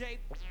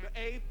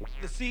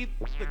C,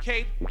 the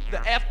K, the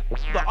F,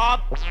 the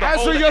R, the As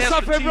O, we the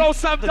yourself S, the in T, roll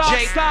some the dark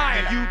J,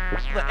 style. the U,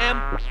 the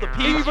M, the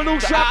P,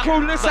 Evolution the I, crew,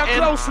 listen the N,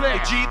 closely. the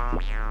G,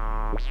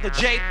 the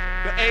J,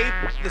 the A,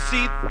 the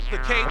C, the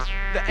K,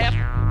 the F,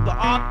 the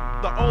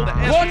R, the O, the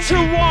S, What the T,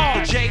 you want?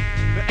 the J,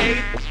 the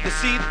A, the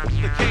C,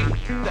 the K,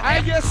 the And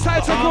F, yes,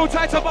 time to the crew, R,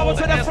 time to the bubble O,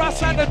 to the S, thrust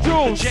T, and the the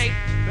juice. J,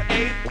 the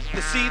A,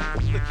 the C,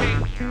 the K,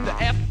 the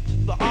F,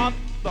 the R,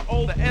 the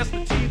O, the S,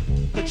 the T,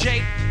 the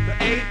J, the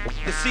A,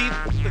 the C,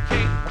 the K,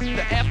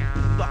 the F,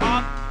 the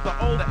R, the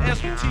O, the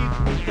S, the T,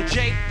 the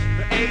J,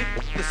 the A,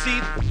 the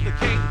C, the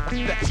K,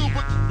 the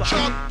Super, the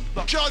R,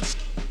 the Just.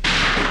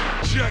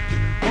 Check it.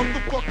 I'm the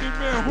fucking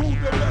man who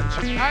the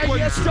legend. And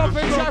yes,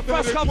 jumping to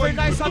first company,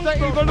 nice on the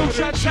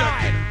evolution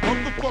side.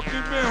 I'm the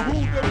fucking man who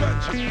the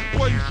legend.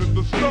 Blazing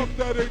the stuff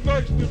that ain't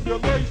nice,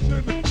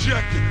 stimulation.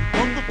 Check it.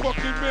 I'm the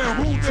fucking man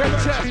who the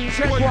legend.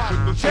 Check Blazing the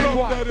one, stuff check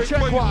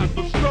that ain't one, blazing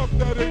the stuff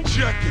that ain't.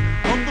 Check it.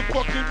 I'm the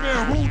fucking man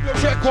who the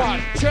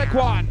legend. Check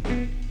one.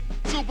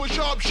 Super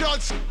sharp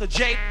shots. The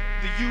J,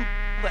 the U,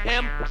 the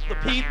M, the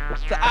P,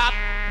 the I,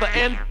 the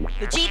N,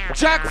 the G,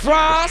 Jack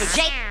Frost.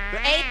 the J, the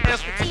A,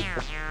 S, the T.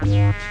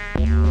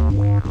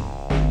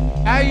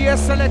 Hey,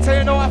 yes, selector,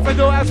 you know what to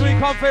do as we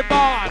come for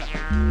ball.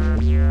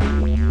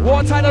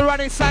 One time the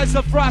running sides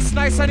the thrust,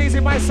 nice and easy,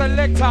 my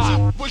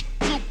selector.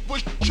 Super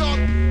sharp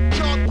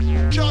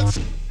shots.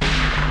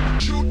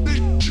 Shoot this,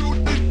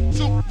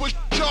 super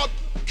sharp.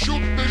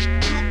 Shoot this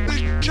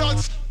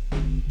shots.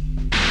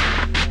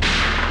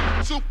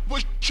 Super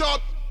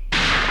sharp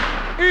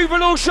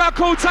Evolution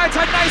cool tight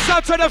and nice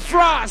up to the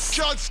thrust.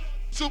 shots.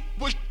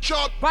 Super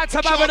sharp. Back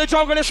to back with the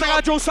jungle, this thing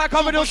I do, so I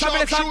come and do some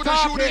minutes on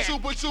top here.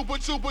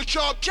 Super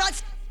sharp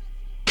shots.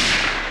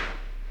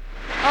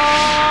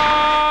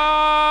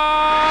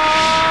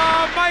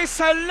 My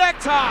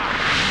selector.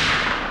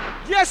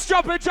 Yes,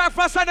 jumping Jack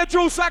Frost and the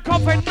juice that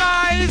coming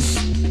nice.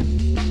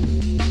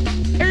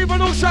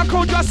 Evolution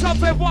cool just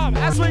something warm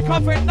as we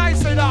coming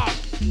nice enough.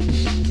 If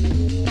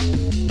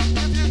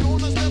you're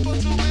gonna step up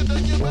to it,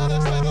 then you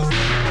better step up.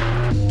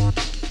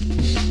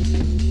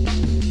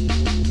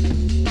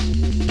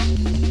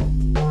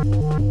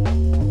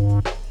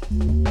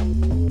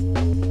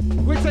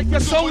 We take your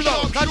solo,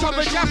 now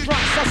jumping Jack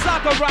Frost, that's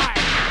not the ride.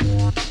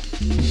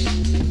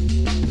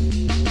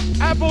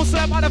 And both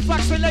them on the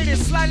foxy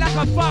ladies slide like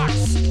a fox.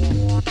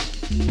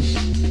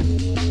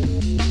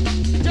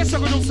 Just so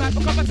we do side,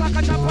 come attack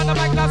and jump on the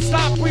mic, not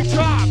stop, we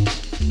drop.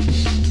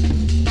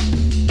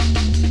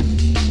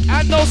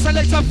 And no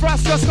selector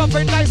thrust, just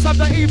coming nice of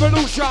the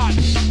evolution.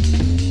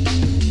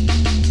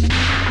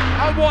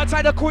 And one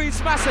time the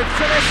Queen's massive,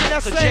 so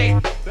this The is J,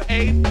 the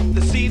A,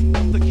 the C,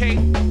 the K,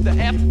 the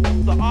F,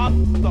 the R,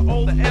 the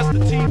O, the S, the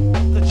T,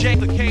 the J,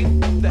 the K,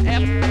 the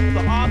F,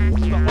 the R,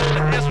 the O,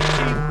 the S, the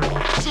T.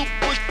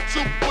 Super,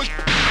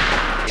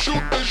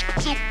 shoot this,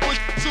 super,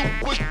 shoot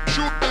this,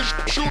 super,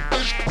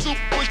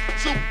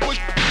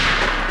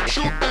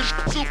 shoot this,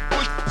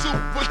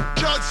 super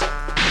shots.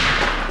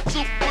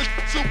 Super.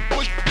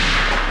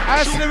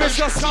 as lyrics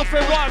just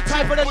something one,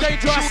 time for the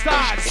dangerous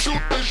stance.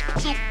 Shoot this,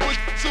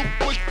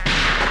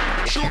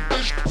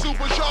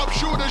 super sharp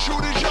shooting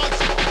shots.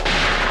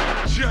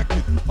 Check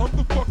it, I'm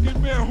the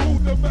fucking man who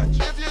the match.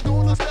 If you're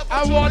gonna step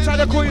up, And one time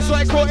the Queen's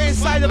like go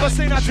inside the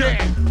vicinity.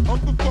 I'm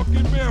the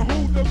fucking man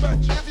who the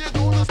match. If you're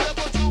gonna step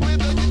up to it,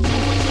 then you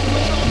super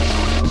sharp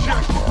shooting.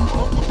 Check it,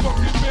 I'm the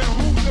fucking man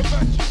who the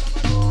match.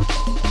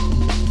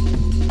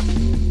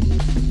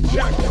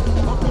 Check it,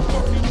 I'm the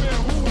fucking man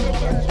who the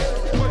match.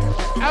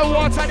 And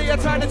one time the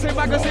Eternity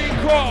Magazine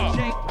crew. J,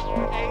 the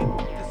A,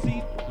 the C.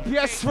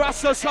 Yes,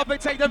 Russell, something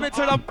take them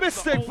into the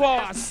Mystic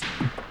Force.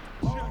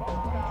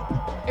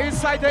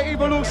 Inside the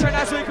evolution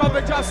as we come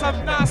with just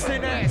some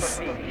nastiness.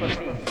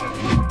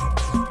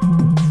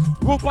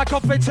 Group back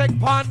up and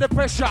take on the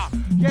pressure.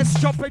 Yes,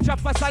 jumping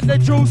jumpers and the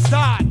juice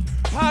start.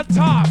 On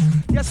top.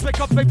 Yes, pick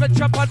up and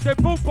jump on the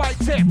move by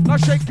tip. Now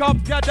shake up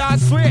your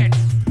dance swing.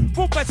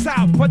 Movement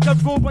sound, put the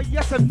move by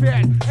yes and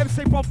fin.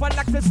 MC bump and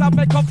like this, I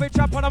make up and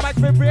jump on the mic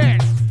for brain.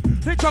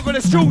 The jungle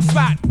is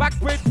Juiceman, back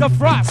with the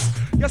thrust.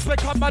 Yes, we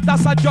come and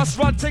that's and just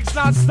run things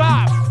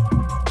non-stop.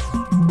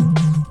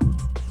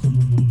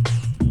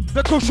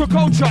 The crucial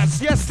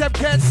cultures, yes, them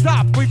can't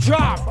stop, we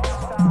drop.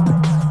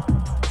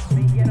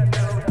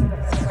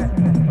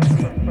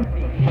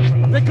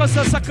 Because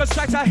the sucker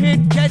strikes a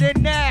hit,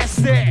 getting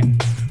nasty.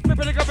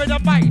 People look up in the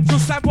mic,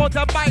 juice and more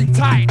the mic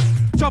tight.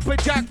 Jumping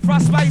Jack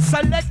Frost, my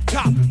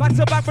selector. Back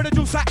to back with the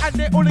juicer and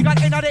they only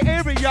got in the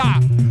area.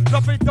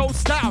 Nothing don't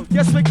stop,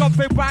 yes, we come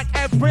with brand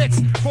and bricks.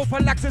 Go for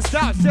Lexus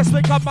down, yes,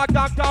 we come back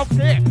down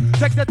here.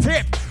 Check the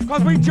tip,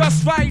 cause we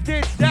just ride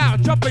it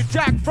down. Jumping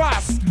Jack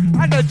Frost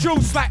and the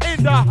juice right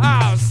in the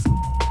house.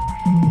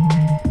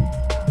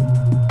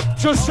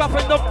 Just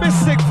jumping the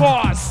Mystic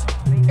Force.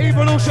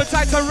 Evolution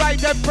time to ride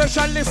the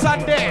pressure,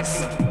 listen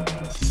this.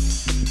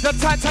 The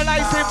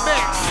tantalizing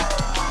mix.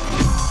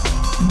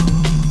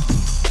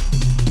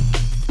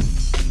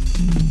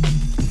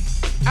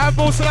 And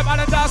most of them on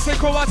the dancing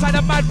crew, one side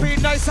the man be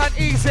nice and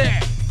easy.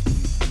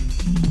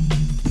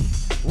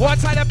 One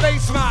side the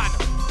bass man.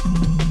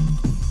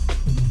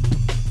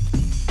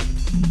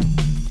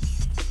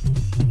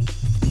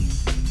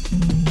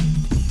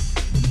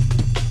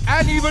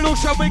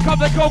 Evolution, we come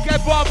to go get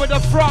warm with the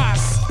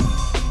frost.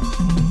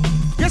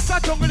 Yes, I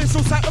don't really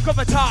suicide, look at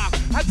the tongue.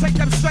 And take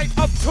them straight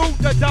up to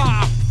the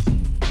dark.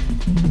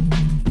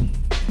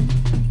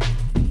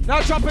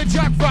 Now jumping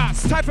jack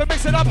frost, time for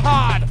mix it up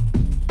hard.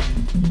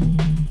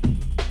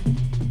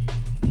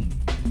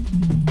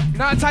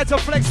 Now time to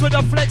flex with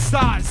the flex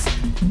stars.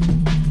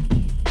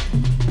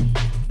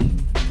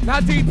 Now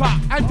deeper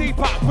and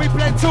deeper, we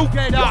blend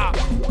together.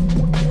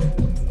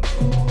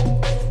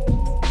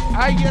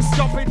 Hey, yes,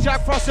 jumping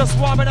jack frost, just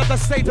warming up the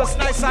status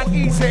nice and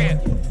easy.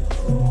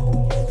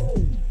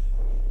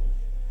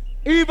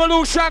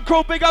 Evolution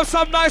crew, big up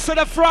some nice to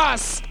the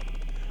frost.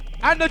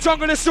 And the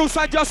jungle is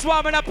suicide, just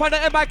warming up on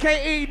the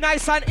MIKE,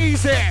 nice and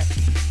easy.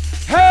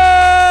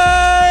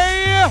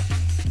 Hey!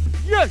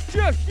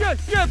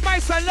 Yeah, my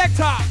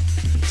selector.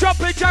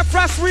 Jumping jack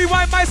frost,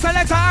 rewind my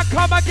selector and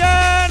come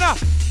again.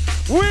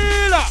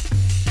 Wheel.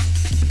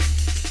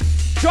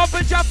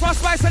 Jumping jack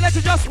frost, my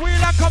selector, just wheel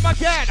and come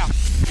again.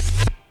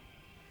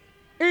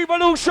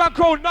 Evolution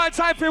crew, no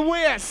time for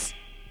waste.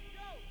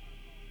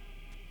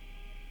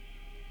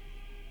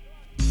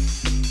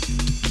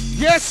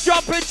 Yes,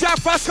 jumping jack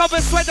frost, come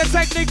and sweat the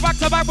technique back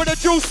to back with the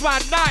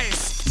Juiceman,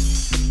 nice.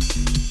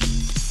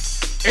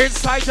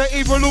 Inside the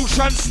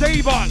Evolution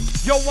stable.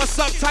 Yo, what's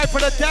up, time for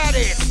the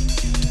daddies?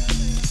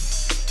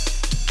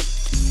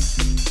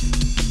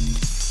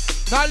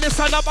 Now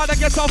listen up and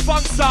get some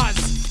funk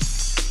stars.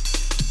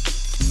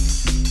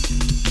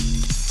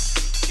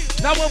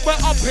 Now when we're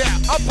up here,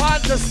 up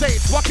on the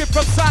stage, walking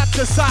from side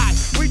to side,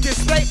 we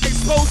display,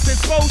 expose,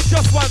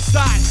 just one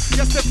side.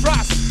 Yes, the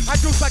frost, I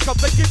do like a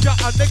give you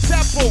an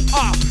example.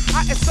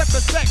 I expect a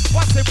sec,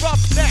 what's it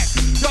rough neck?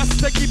 Just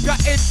to keep you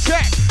in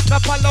check.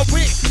 Now follow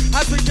me,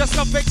 as we just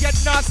up and get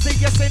nasty,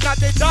 yes, ain't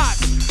nothing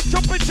dance.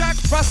 Jumping jack,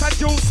 frost and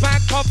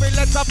Juiceman, coffee,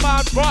 let's up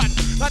and run.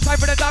 Now time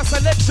for the dance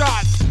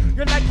selection.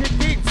 You like it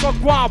deep, so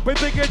go on, we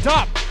big it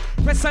up.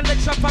 Press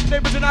selection from the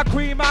original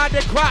cream and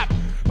the crap.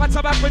 What's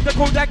up with the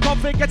cool that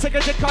coffee, getting a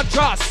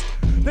contrast.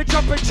 The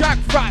jumping jack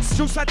frost,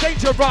 juice are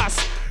dangerous.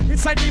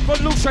 Inside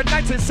Evolution,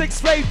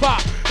 96 flavor.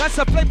 That's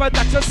a flavor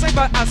that you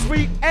savor as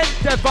we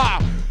endeavor.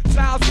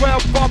 Sounds well,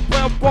 bump,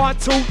 well, born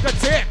to the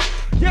tip.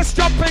 Yes,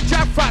 jumping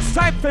jack frost,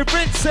 time for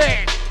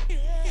rinsing.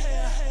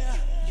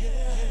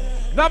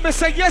 Now me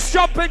say, yes,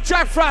 jumping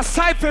jack frost,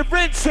 time for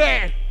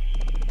rinsing.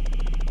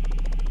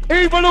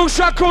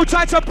 Evolution cool,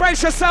 time to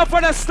brace yourself for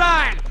the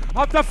style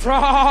of the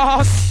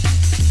frost.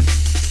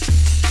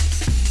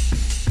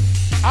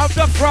 Of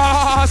the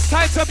frost,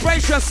 time to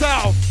brace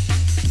yourself.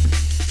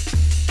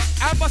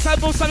 And must I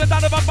move something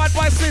down of a bad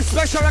boy sleep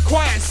special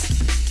request.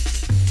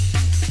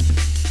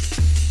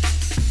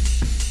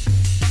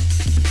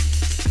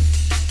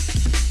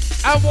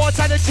 And one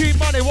side the G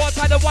Money, one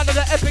side the one of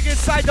the epic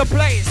inside the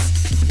place.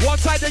 One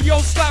side the Yo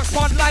Stark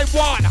Spotlight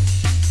 1.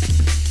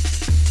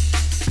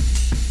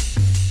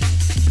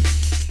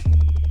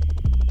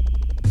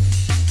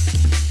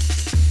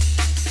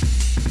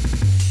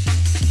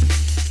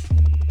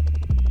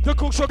 The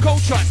culture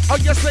cultures, oh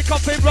yes, they come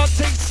and run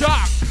things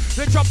dark.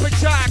 The jumping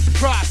jack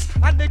frost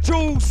and the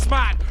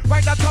Juiceman,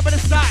 right on top of the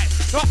style.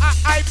 No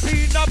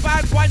IIP, no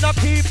bad, why not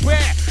keep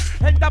it?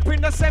 End up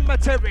in the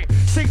cemetery,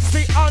 6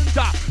 feet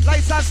under,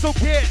 license to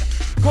kill.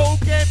 Go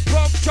get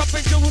broke,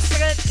 jumping juice,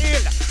 get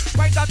ill.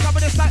 Right on top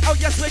of the style, oh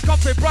yes, we come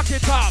and rock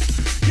it up.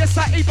 Yes,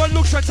 that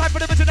Evolution, time for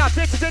the original,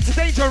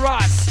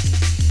 dangerous.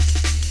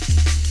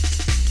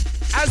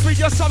 As we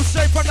just come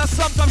straight from the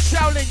slums of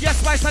Shaolin, yes,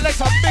 my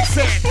selector, mix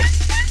it.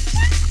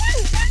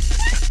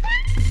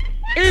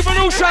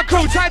 Evolution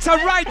crew, time to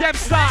ride them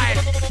style.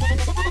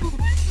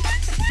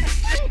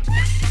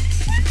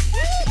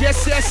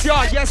 Yes, yes,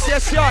 y'all, yes,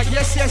 yes, y'all,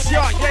 yes, yes,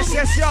 y'all, yes,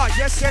 yes, y'all,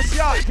 yes, yes,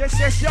 y'all, yes,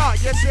 yes, y'all,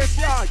 yes, yes,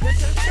 y'all, yes,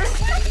 yes,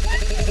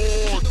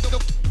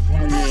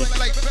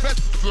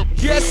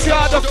 yes,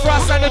 y'all, the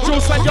frost and the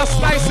Juiceman just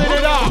slicing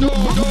it up.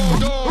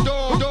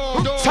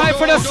 Time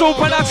for the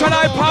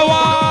supernatural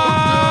power.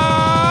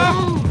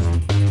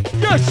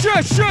 Yes,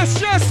 yes,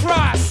 yes, yes,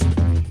 frost.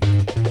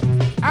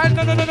 And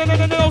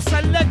no,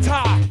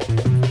 selector.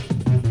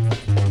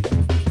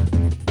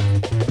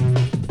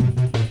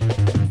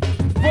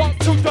 Raw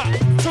to the,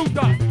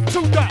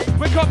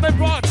 we coming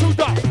raw to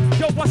the.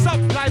 Yo, what's up,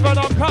 live and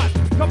uncut?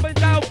 Coming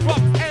down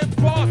rough and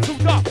raw to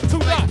the.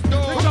 The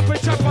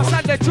jumping jackpot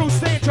and the juice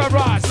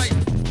dangerous.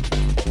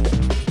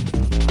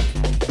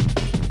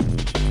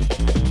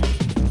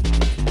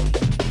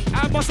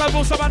 And must have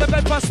moved some other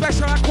bed for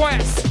special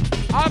requests.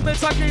 I've been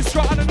talking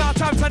strong and our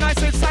time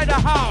tonight inside the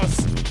house.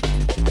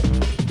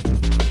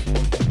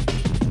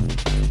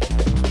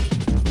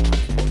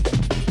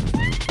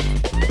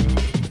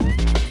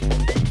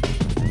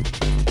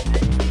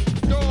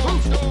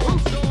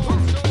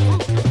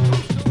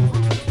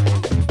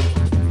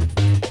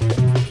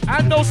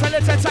 And no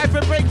selector time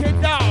for break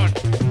it down.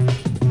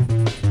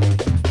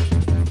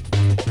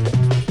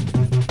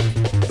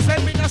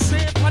 Send me the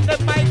same on the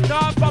mic,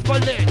 now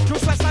bubbling.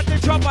 Juice us at the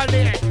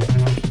jumbling.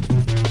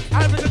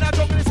 And with the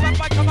jungle is back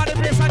by come out the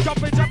place and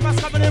jumping, jumpers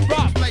coming in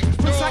rough.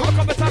 Juice like a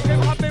comment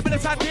talking, come maybe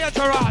it's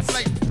dangerous.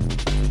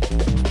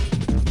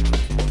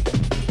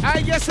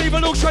 And yes, yes,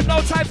 evolution,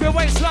 no time for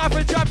waste,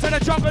 laughing jump to the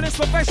jungle is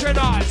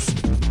professionals.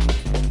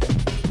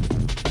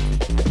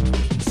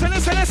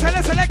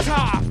 Selector.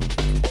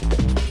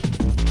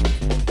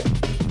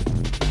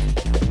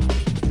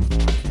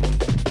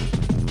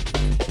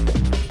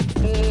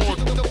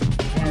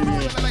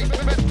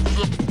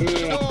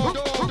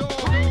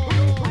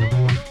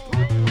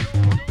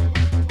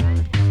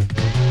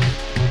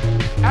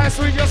 As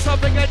we just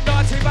something get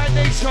naughty by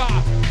nature.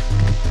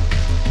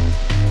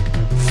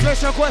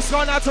 Special quest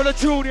going out to the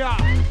junior.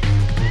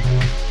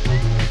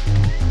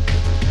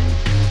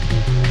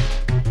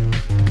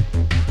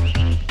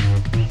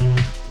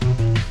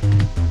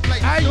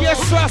 And yes,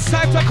 sir,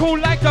 time to cool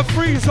like the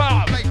freezer.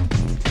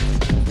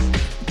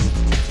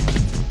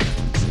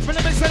 When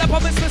the mix it up,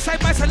 I'm mixing the same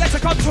mice, so let's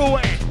come to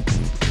it.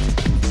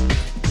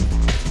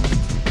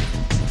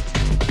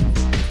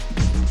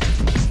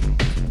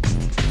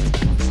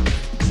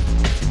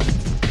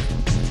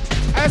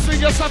 As we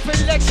just up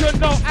and let you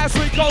know, as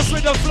we go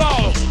with the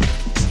flow.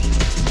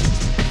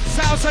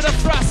 Sounds of the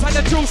thrust and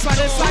the juice right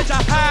inside the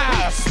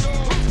house.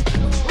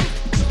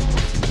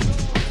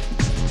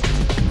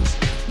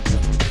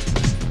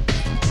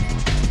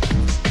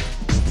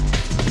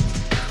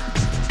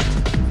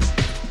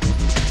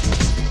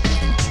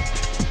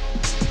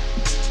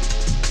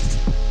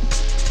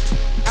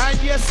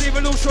 And yes,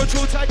 evolution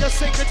truth, I just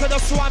sink into the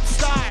swamp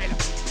style.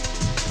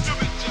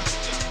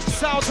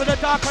 Sounds of the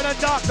dark and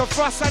the dark, the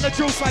thrust and the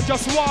juice are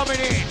just warming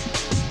in.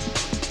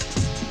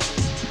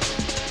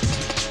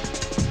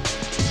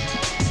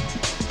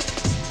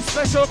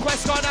 Special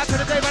request going out to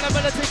the Dave and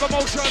Ability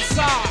Promotion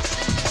star.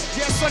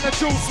 Yes, on the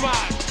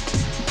Juiceman.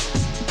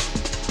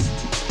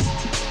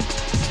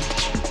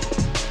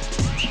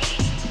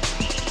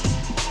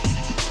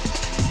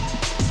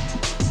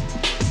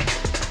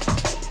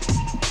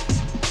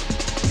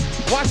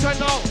 What I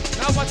know,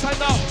 now what I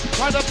know.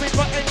 All the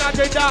people in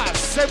the dance,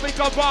 say we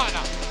go on.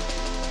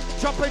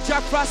 Jumping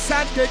Jack Frost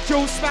and the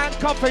Juiceman,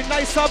 coffee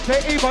nice up the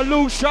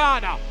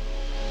evolution.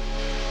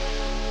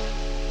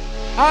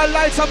 Our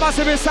lights are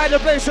massive inside the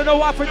place, you know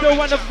what we do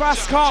when the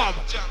frost come.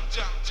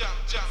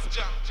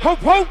 Hope,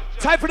 hope,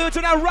 time for the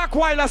original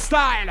Rockweiler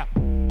style.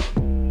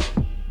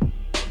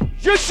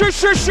 Yes,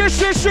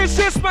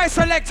 my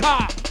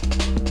selector.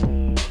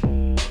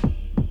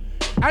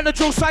 And the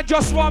Juiceman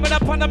just warming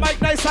up on the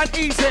mic nice and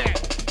easy.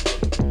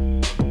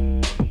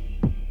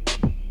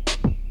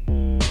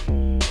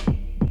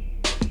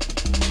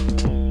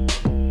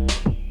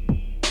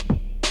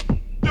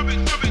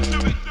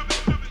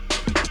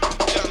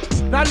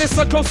 Now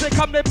listen closely,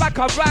 coming back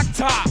a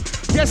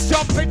raptor. Yes,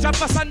 jumping, jump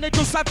fast and the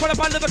Juiceman put up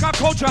a lyrical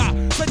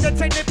culture. So you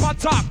take it on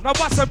top, now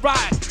what's a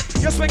ride?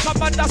 Yes, we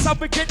come and that's how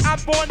we get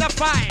and born a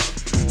fight.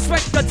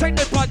 Sweat the take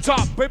it on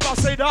top, we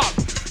bust it up.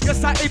 Yes,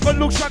 that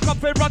evolution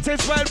coffee runs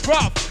is well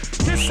rough.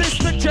 This is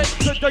the J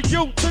to the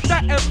U to the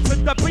M to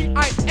the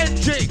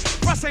B-I-N-G.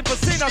 Crossing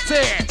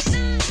vicinity.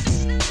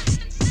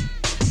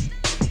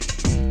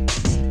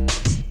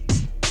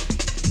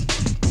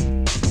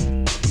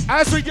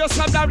 As we just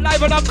come down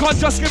live and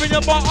unconscious, giving you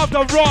more of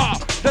the raw,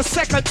 the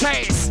second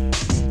taste.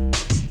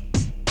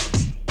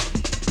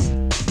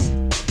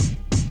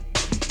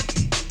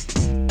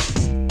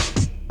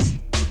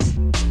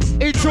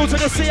 Intro to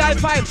the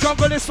CI5,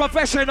 jungle is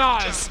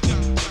professionals.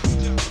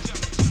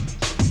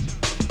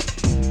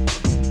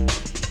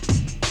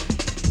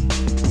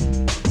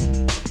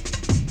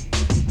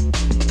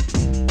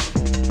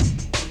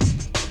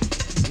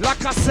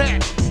 Like I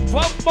said,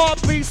 one more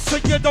piece so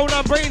you don't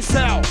have brain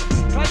cell.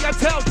 Can you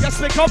tell? Yes,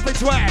 we come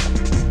it well.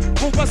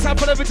 Move us up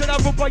for the original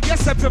room, but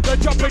yes, I'm from the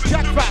jumping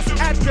jack fast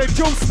and the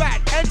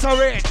Juiceman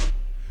enter in.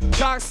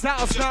 Dark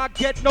styles not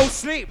get no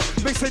sleep.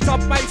 Mix it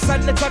up, my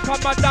selector,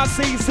 come and dance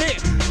easy.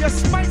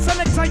 Yes, my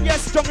selector,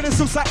 yes, jungle is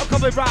suicide,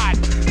 coming right.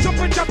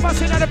 Jumping jack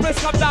fast in the place,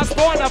 come dance,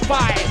 born a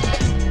fight.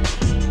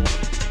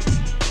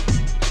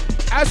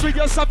 As we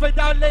just up and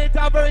down, lay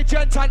down, very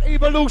gentle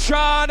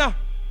evolution.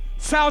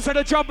 Sounds of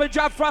the jumping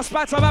jack fast,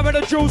 but I'm having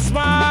the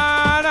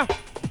Juiceman.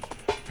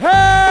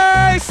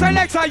 Hey,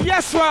 selector,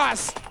 yes,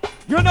 Ross.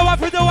 You know what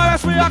we do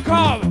as we are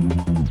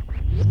come.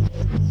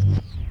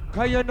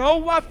 Cause you know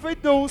what we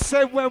do,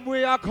 say when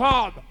we are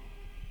come.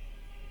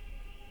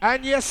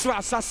 And yes,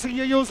 Ross, I see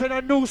you using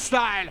a new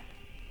style.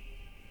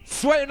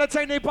 Sweating the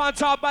technique on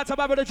top, but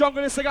I'm the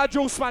jungle, this got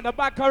Juiceman, the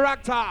bad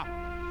character.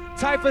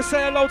 Time to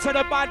say hello to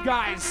the bad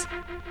guys.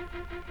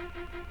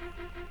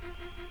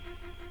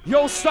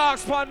 Yo,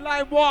 Starks on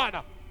line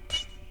 1.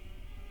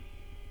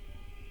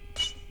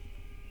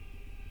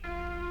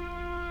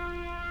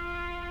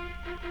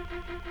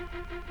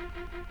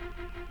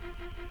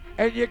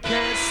 And you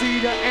can't see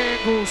the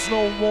angles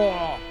no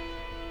more.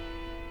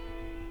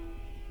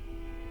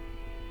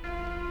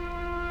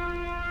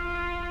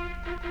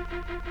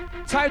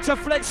 Time to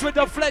flex with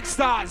the flex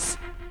stars.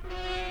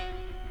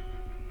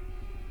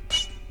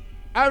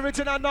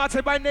 Original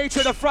naughty by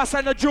nature, the Frost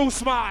and the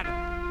Juiceman.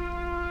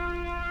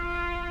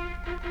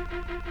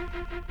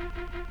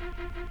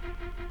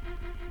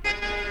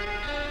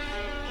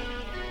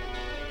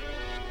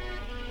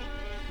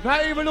 Now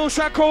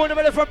Evolution cool in the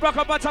middle from Brock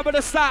up on top of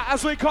the start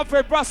as we come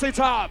for Brassy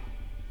top.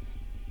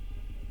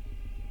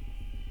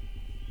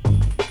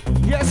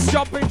 Yes,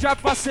 jumping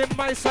jab busting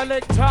my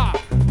selector.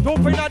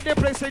 Don't bring out the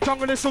place, the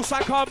jungle is so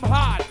come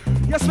hard.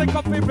 Yes, we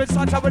come for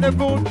start with the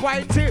moon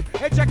white tip.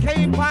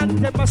 Educate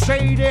and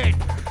demonstrated.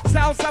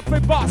 Styles up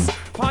with boss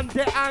on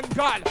the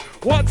angle.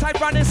 One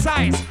type running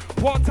size,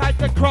 one type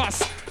the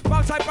cross.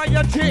 One type by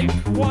your G,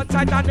 one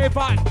type on the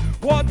van.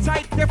 One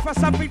type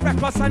difference of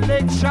record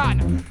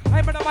selection.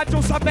 I'm on my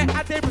juice, I'm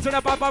at the original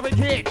of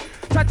barbecue.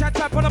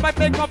 Chat, one of my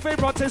big coffee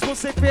runs is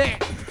pussy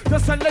fit.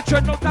 Just to let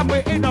you know that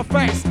we're in the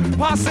face.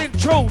 Passing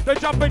through the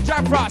jumping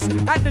jack frost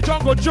and the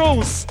jungle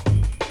juice.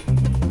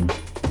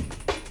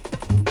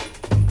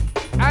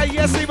 And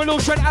yes,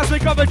 Evolution as we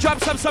cover drop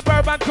some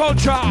suburban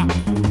culture.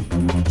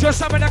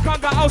 Just having a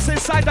conga house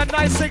inside the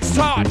 9-6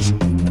 touch.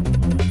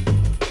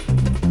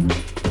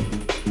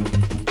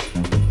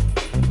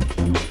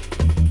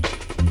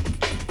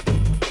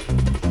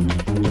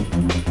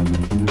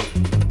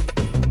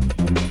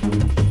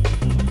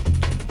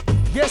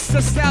 Yes,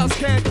 the styles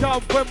can't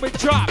dump when we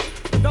drop.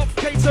 Enough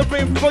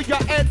catering for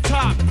your end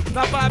top.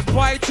 The bad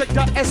boy check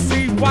the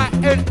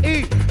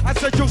S-C-Y-N-E. As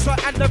the juicer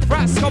and the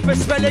brass come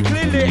spell it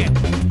clearly.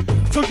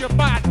 To your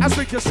mind as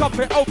we just up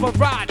it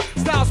override.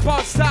 Styles,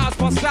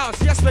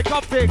 yes we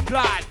come big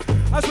glide.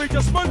 As we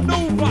just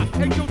maneuver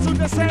and you to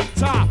the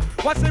center.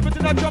 What's it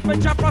within the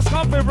jumping jump cross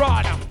comfy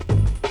run?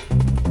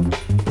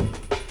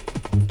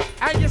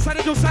 And yes,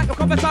 I do cycle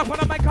come top when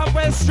I make up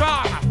way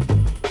strong.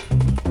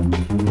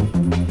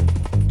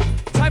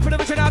 Time for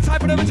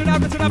the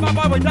original, my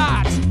boy with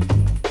that.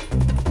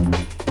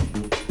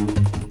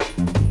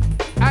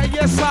 And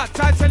yes sir,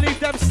 time to leave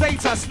them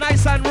status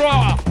nice and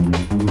raw.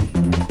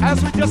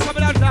 As we just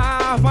coming out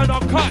live and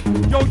uncut.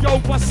 Yo,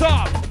 what's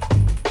up?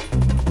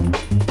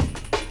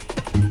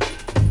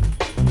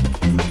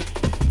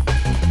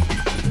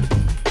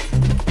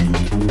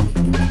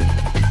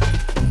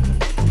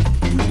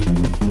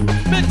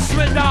 Mix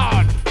it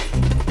down.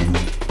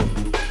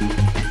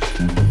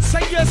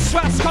 Say your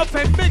straps, come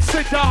and mix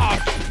it down.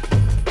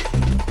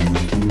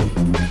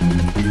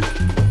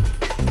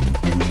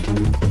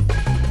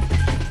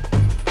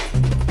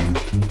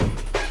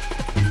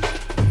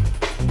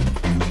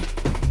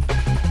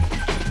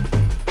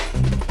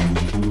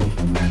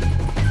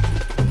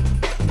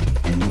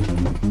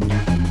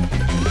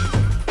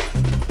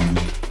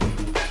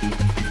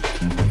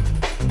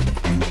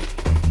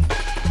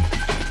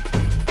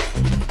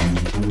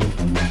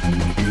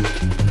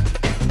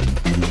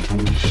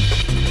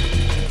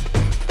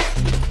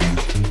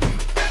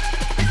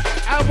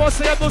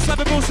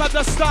 Boost up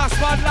the stars,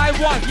 spotlight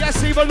one,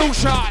 yes,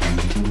 Evolution.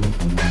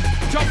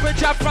 Jumping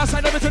jab frost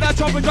and everything that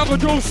jumping jungle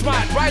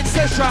Juiceman, right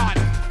session.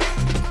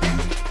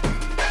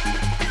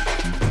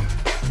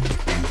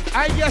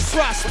 And yes,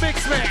 Russ,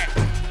 mix me.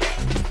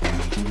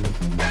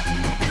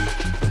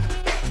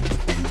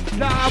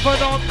 Live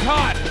and on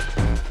cut.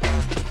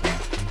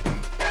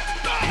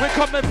 We're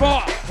coming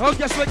for, oh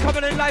yes, we're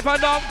coming in live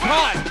and on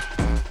cut.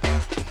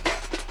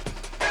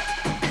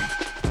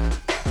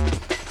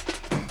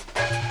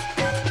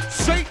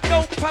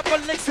 No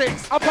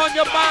publicities upon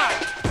your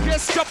mind.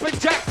 Yes, jumping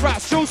jack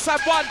frost, juice at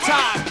one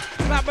time.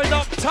 Clapping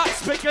up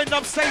tops, picking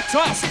up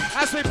status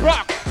as we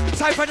rock.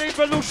 Type of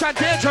Evolution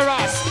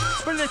dangerous.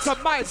 Split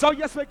of minds, oh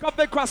yes, we got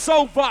the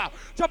crossover.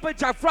 Jumping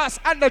jack frost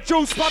and the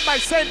juice from my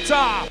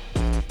center.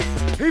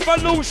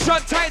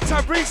 Evolution time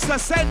to reach the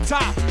center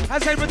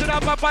as they written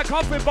up by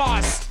coffee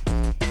boss.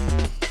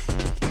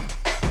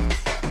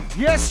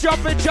 Yes,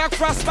 jumping jack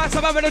frost, man,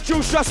 I'm having the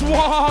juice just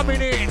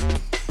warming in.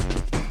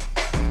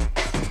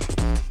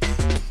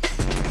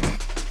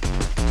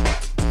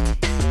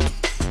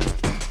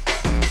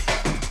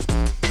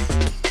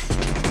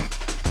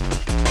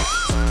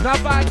 Now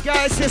bad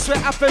guys, yes we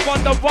have to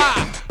wonder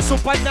why.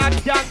 Super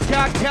not young,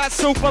 cat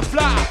super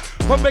fly.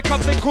 When we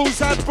come to cruise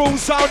and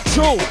bruise on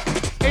true.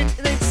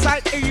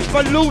 Inside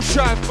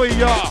Evolution for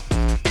ya.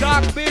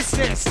 Dark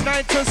business,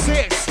 9 to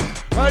 6.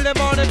 Early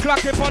morning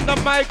clock up on the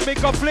mic,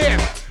 make a flip.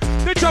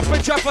 The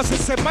jumping jumpers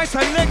is my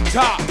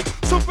selector.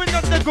 Super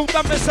not the good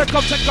that miss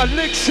come take a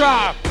lick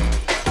shot.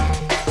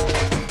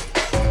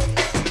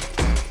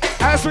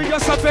 As we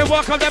just up and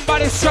work on them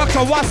body structure,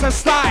 what's the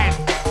style?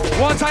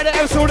 One side of the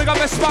episode, they got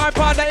my sparring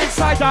partner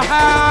inside the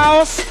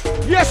house.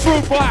 Yes,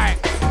 rude boy.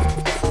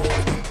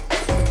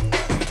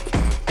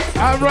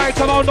 I'm right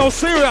about no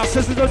serious.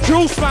 This is the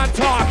Juiceman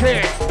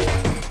talking.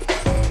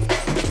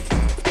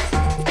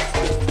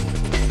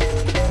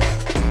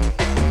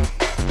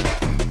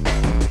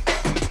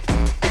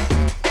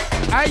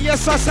 And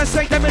yes, I said,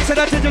 take them into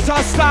the digital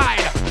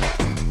style.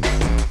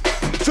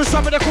 To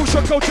some of the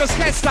crucial coaches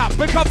can't stop.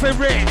 Pick up in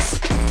rings.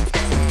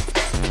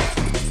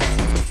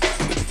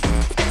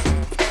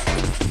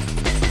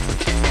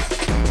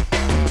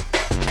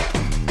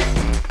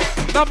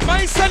 Now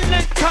my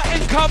selector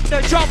and come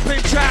the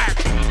jumping jack.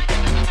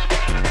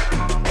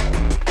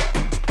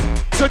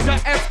 To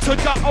the F, to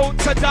the O,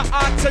 to the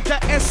R, to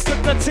the S, to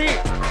the T.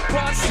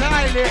 One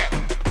style it,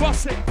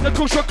 boss it, the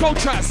crucial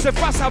culture, the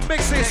fast and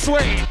mix it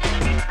sweet.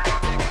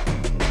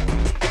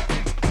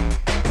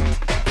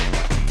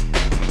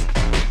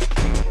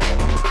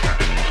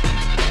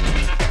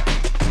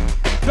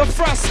 The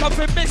frost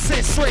coffee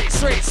mixing sweet,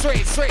 sweet,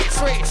 sweet, sweet,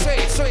 sweet,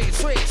 sweet, sweet,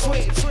 sweet,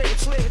 sweet, sweet,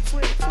 sweet,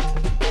 sweet.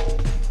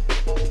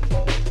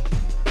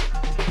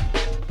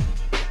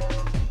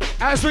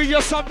 As we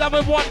use some them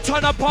with 1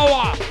 ton of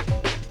power.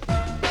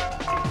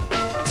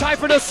 Time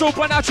for the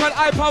supernatural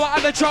high power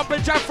and the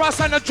jumping jack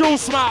frost and the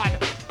Juiceman.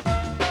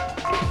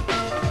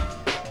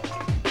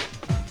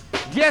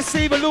 Yes,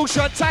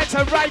 evolution, time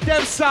to ride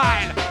them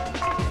style.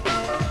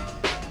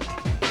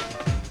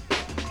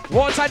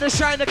 One time the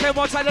shine the came,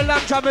 one time the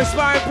lamp drum,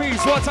 inspiring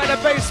peace. One time the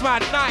bass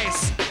man,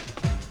 nice.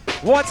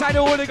 One time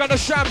the hooligan, the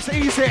shams,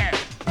 easy. Tick,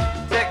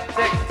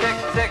 tick, tick,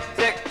 tick,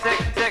 tick, tick,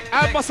 tick.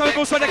 And muscle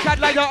goes on the cat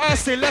like the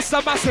Earthy, less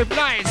the massive,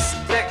 nice.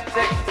 Tick,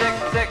 tick, tick,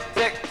 tick,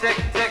 tick, tick,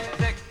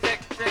 tick, tick,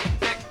 tick,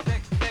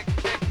 tick,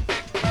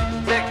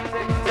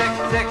 tick,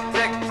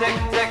 tick, tick,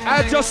 tick.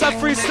 And just a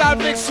freestyle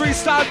mix,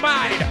 freestyle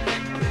mind.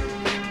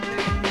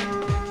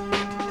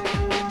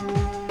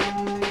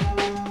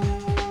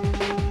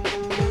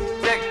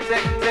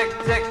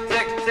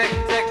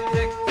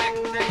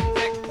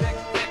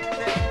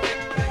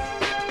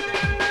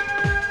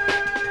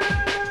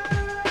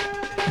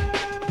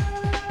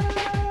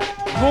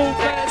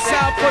 Movement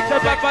sound, put the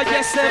rubber,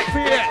 yes and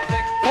fear.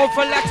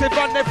 Overactive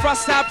on the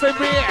frost out for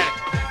me.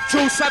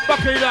 Juice and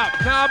buck it up,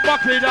 now I'm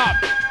buck it up.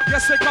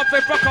 Yes, we come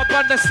and rock up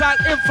on the style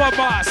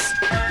infamous.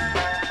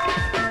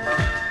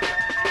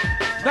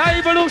 Now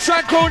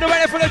evolution crew,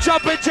 ready for the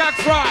jumping jack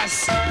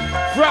frost.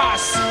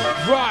 Frost,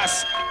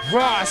 frost,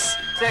 frost,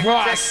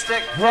 frost,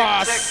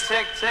 frost.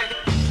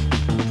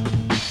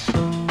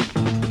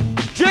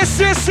 Yes,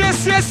 yes,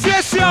 yes, yes,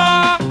 yes,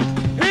 yeah.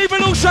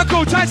 Evolution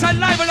crew, tight and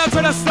live up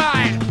to the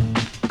style.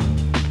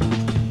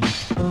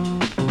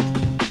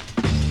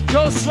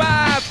 Just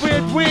ride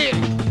with wig,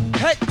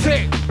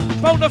 hectic,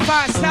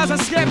 bonafide styles are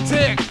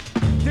skeptic.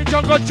 The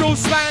jungle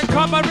Juiceman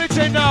come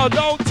original,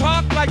 don't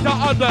talk like the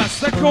others,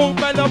 the cool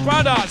mellow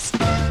brothers.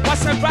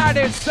 What's the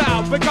riding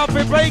style, we got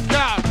me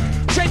breakdown.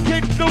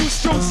 Shaking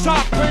loose juice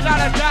talk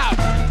without a doubt.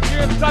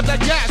 Give them the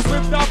gas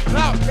with the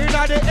clout in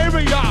the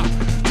area.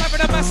 Time for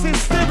the mass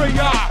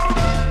hysteria.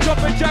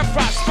 Jumping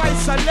Jeffra,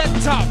 spice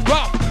selector,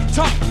 rough,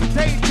 tough,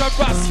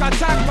 dangerous,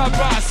 attack my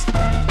bus.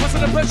 What's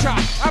in the picture?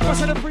 I'm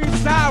what's in the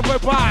freestyle we're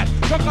by.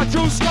 Jungle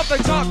Juice, got the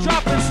talk,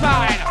 dropping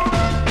style.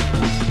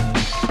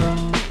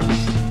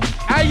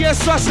 And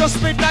yes, rush your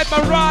midnight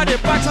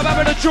marauding, back to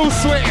having a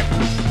juice swing.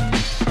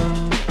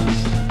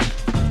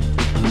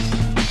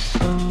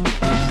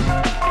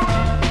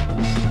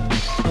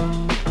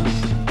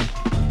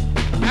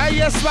 And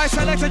yes, my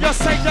selector,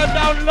 just take them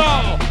down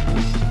low.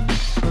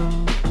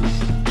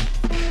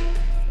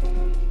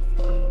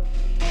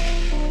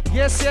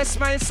 Yes, yes,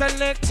 my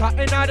selector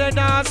in the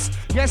dance.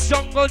 Yes,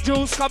 jungle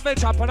juice, come and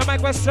jump on the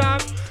mic with Sam.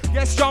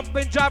 Yes,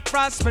 jumping jab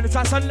frost,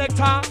 militant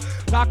selector.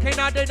 Dark in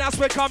the dance,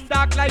 we come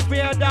dark like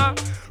Vader.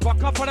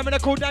 Rock up on them in the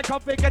cool down,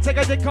 come get take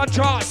a dick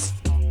contrast.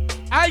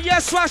 And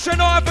yes, rush you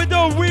know how to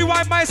do.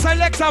 Rewind my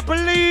selector,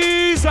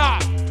 please.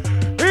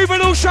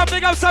 Evolution,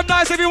 big up some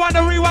nice if you want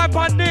to rewind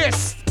on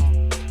this.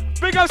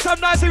 Big up some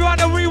nice if you want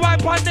to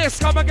rewind on this.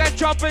 Come again,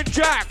 jumping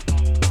jack.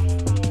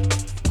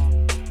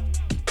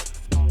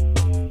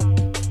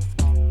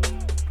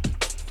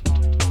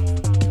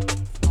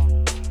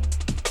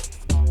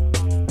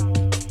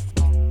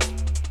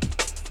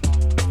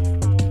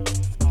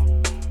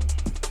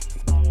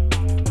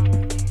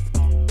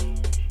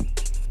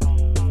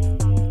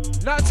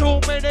 Not too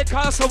many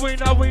cars, so we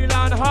know we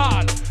learn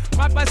hard.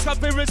 My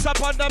spirits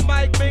up on the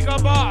mic, big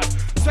up hard.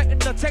 Setting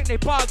the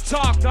technique, ball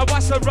talk, now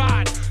what's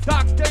around?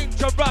 Dark,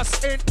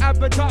 dangerous, in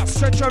abattoirs,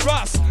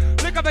 treacherous.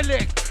 Lick up a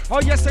lick. Oh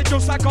yes, they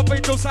juice, I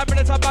copy juice. I'm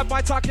minutes about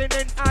my talking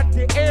in at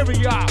the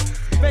area.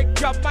 Make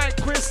your mind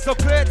crystal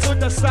clear to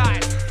the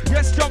side.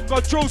 Yes,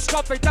 jungle juice,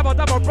 coffee, double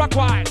rock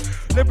wine.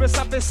 Lyrics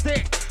up the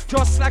stick,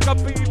 just like a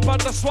beep on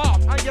the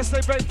swamp. And yes,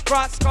 they break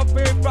brass,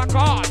 coffee, rock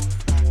hard.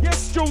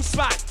 Yes,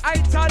 Juiceman, I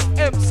tell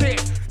MC.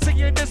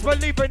 Singing is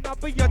believing, I'll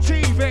be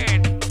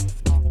achieving.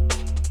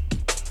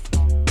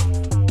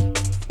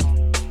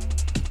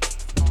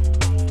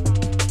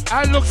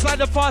 And looks like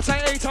the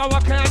 48 hour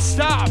can't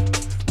stop.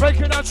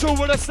 Breaking on through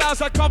with the styles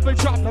that come and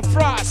drop the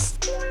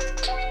frost.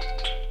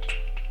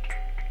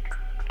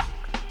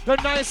 The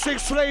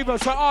 96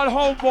 flavors are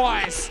all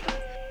homeboys.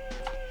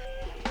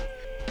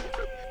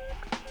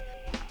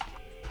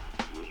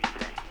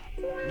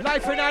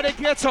 Life in the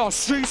ghetto,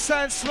 streets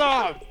and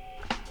slum.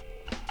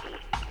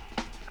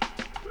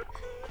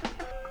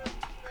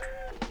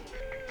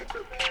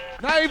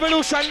 Now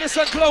evolution,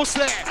 listen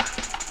closely.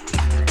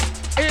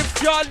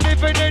 If you're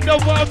living in the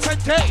world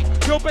today,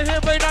 you'll be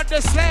hearing on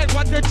the slang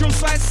what the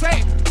Juiceman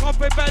say. Come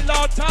in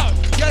Mellow Town,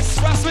 yes,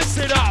 Russ, mix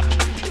it up.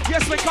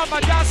 Yes, we come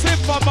and dance in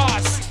from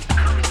us.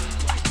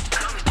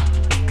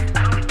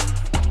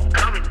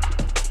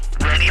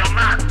 Ready or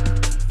not?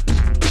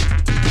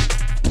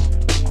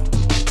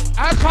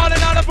 I'm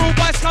calling out the room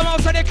boys, come out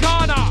to the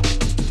corner.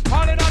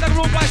 Calling out the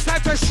room boys,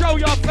 time to show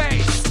your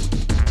face.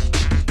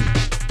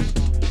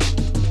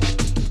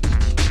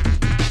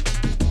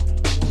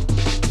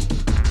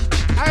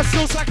 As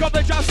soon as I got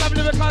the jobs, I'm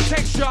lyrical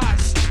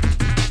textures.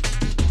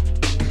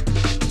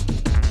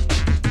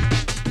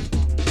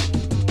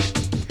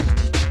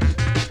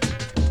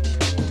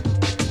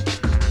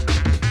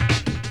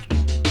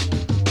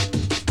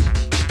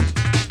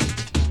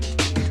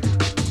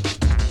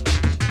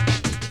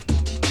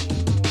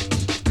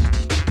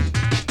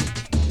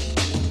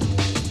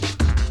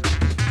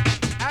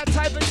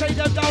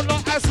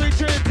 sound like as we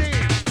GD.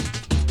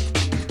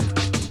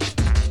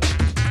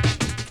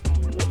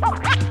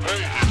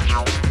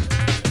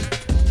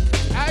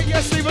 And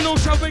yes,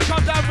 Evolution, we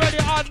come down ready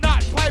or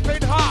not,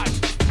 piping hard.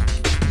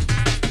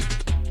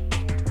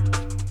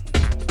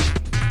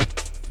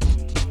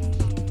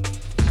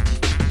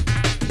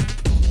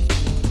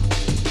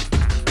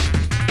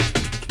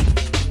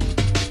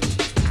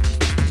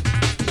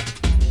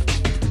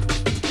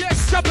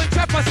 Yes, jumping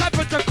trappers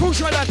happen to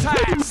crucial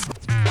attacks.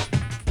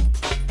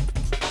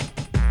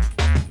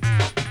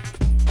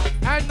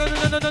 And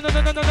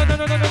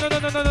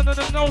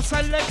no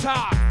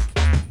selector.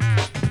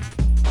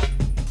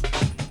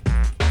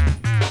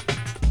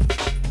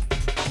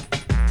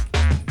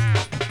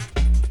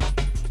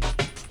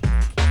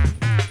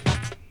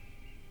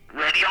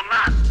 Ready or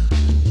not?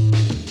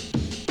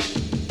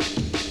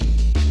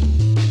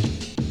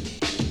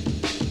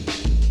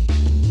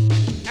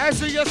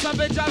 As we use some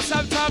big jump,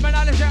 some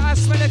terminology, I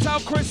smell it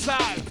out crystal.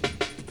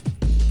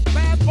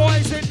 Bad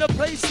boys in the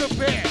place to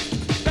be.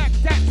 Back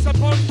that's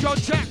upon your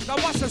jack. Now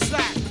what's a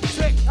slack?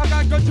 Sick, I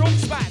got the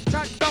Juiceman.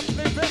 Jacked up,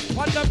 living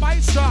on the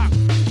mic song.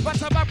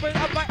 But I'm up with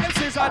other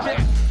MCs on it.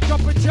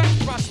 Jumping jack,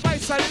 thrust, my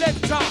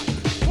selector.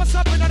 What's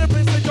up in other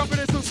place to jump in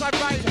the suicide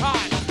right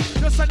hard?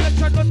 The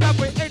selection, look that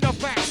way in the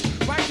facts.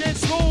 Riding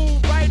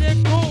smooth,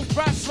 riding groove,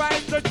 thrust,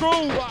 ride the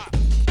groove.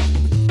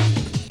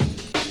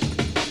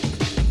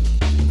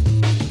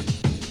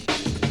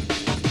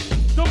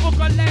 The book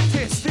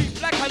Atlantis,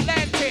 deep like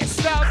Atlantis.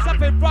 Styles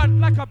up and run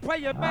like a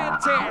praying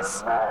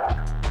mantis.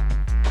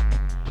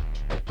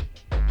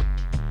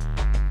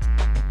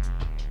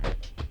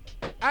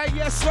 And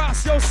yes,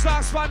 Ross, your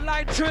stars one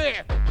line tree.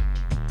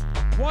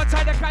 One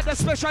time the kind of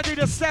special need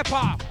a step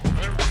up.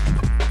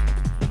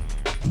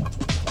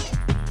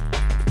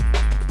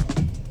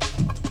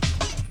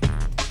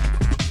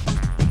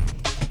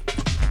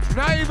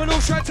 Now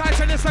Evolution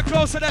Titan is a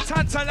closer to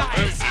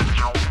tantalize.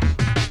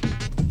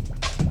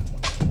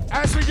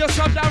 As we just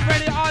come down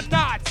ready or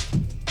not.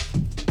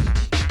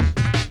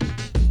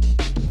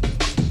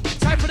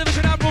 Time for the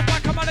vision and move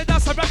back, come on and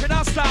dance, I'm rocking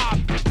our stop.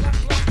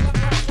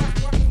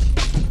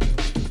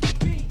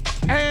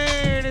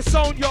 And it's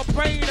on your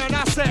brain and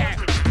I said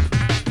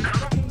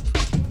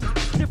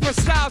different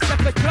styles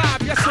of the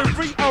club, yes, we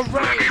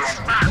rearrange.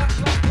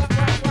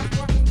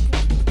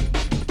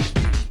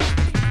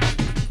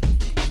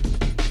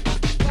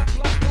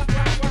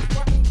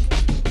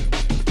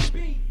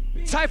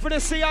 Time for the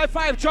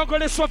CI5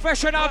 jungle is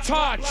professional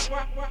touch.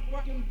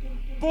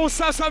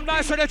 Boost up some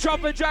nice with the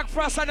jumping jack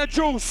frost and the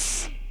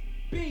juice.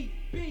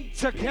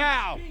 To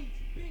cow.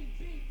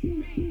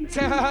 To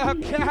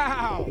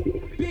cow.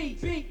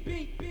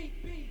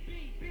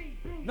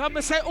 Now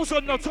me say also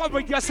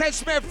notorious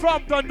henchmen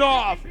from the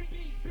north.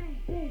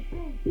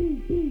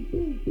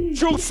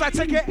 Juice I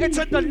take it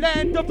into the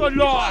land of the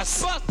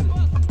lost.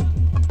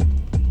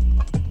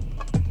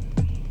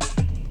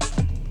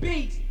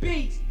 Beat.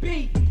 Beat.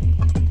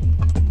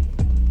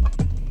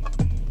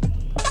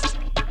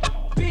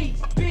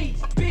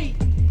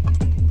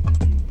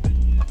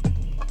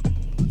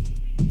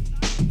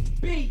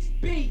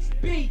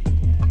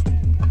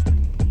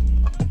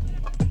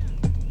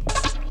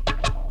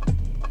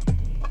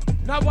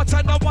 Now what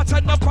I know,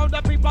 crowd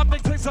the people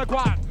big things are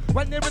gone.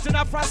 When the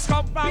original frost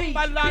come from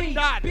my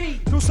London.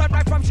 Do some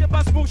right from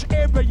Shivers Bush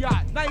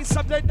area. Nice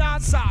of the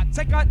dancer,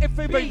 take out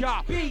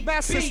inferior.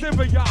 Mass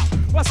hysteria,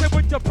 what's it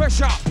with the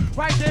pressure?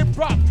 Ride in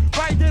rock,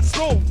 ride in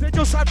smooth. They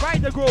just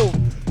ride the groove.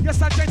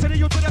 Yes, I change to the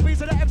U to the B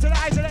to the M to the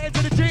I to the N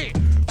to the G.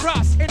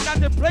 Frost in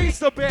the place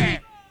to be.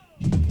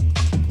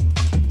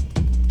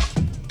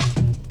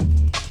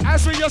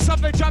 As we use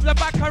something, jump the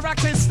back,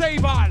 correcting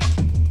stable.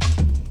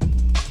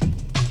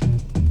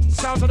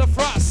 Sounds of the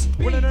frost,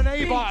 willing and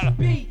able.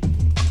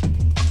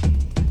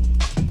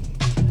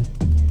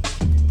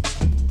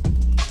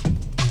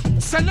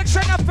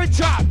 Selection of the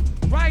job,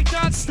 right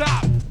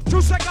non-stop.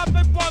 2 seconds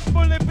and one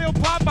bullet bill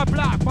pop my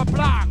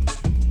block.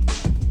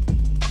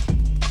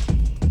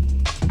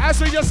 As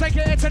we just take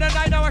it into the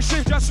 9-hour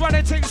shift, just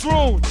running things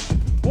rude.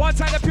 One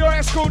time the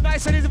pure school,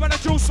 nice and easy when the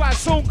juice man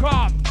soon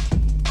come.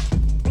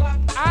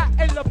 I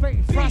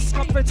elevate, frost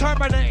come to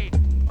terminate.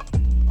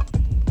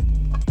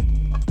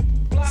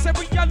 Say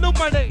we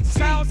illuminate,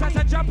 sounds as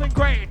a jumping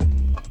grade.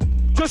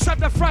 Just have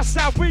the frost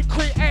that we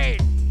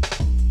create.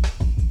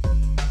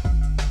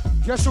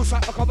 Yes, you say, I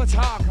come and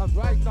talk, I'm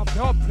right up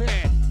your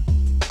plane.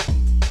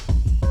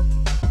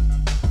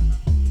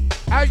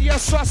 And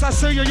yes, Frost, I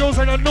see you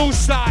using a new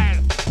style.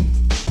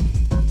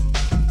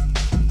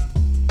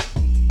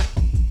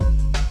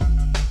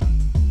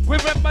 We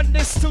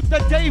reminisce to the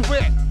day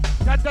with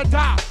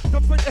da.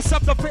 The fitness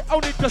of the fit,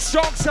 only the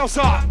strong cells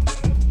are.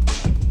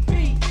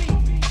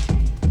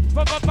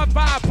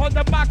 Vibe on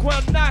the back,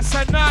 well, nice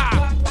and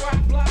nah.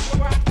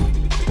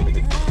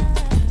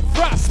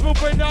 Frost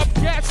moving up,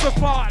 gets the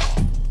fun.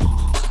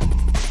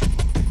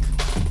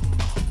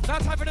 Now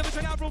time for the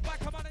vision out, roll back,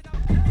 come on and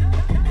down.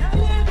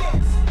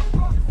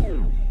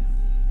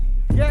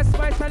 Yes,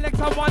 my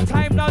selector one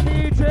time now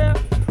DJ.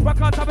 Rock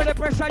on top of the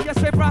pressure, yes,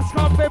 say Frost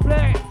come to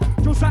play.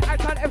 Juice and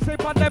Anton MC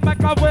on them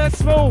make a way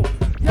smooth.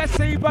 Yes,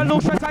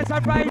 Evolution tight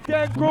and right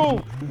then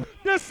groove.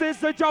 This is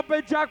the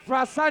Jumping Jack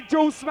Frost and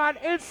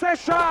Juiceman in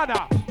session.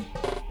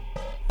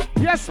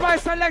 Yes, my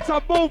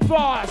selector, move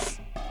fast.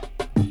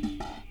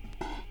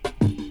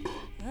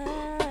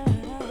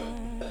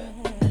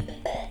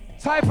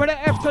 Time for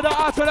the F to the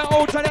R to the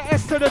O to the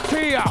S to the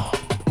T.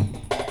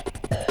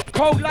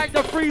 Cold like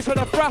the freezer,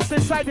 the frost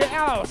inside the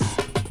house.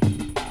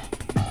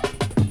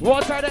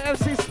 One time the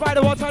MC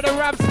Spider, one time the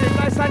Ramsey,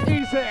 nice and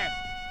easy.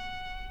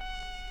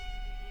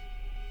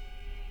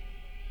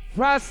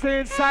 Frost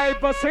inside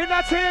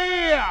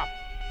vicinity.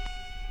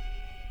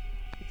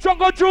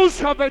 Jungle Juice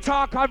come and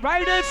talk and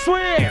ride and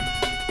swim.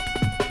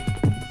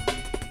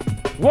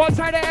 One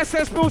time the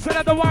SS boosted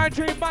at the Warren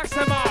Dream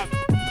Maximum.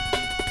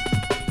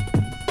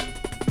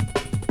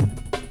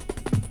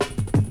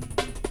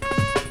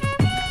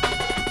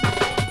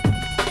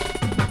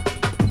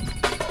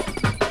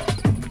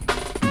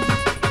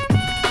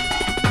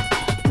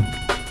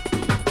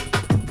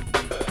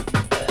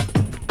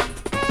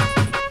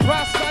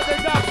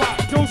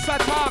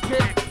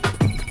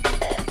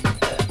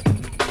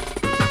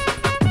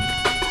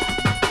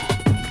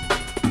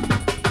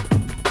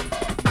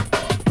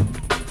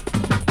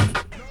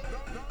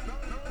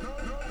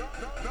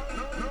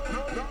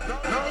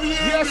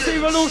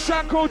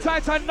 Evolution, cool,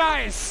 tight and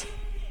nice.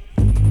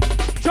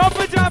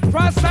 Jumping jump,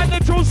 press and the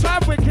juice are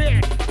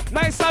wicked.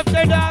 Nice up the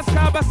dance,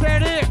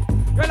 conversating.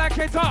 You like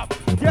it up?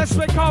 Yes,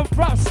 we come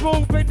from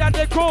smoothing and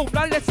the groove.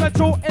 Now listen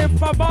to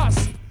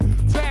Infamous.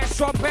 Test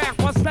from back,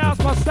 for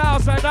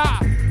styles and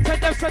art.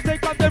 Take them to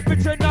take on the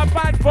original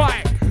bad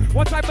boy.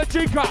 One time a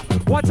Chica,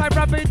 one time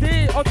Rabbi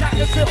D. On that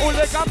you see all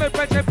the government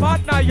friendship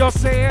partner, you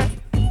see.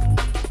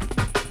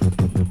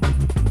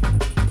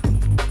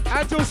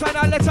 And juice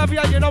and let's have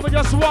you know we're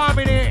just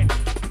swarming in.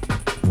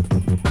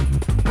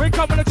 We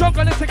come in the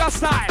jungle, let's take our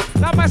style.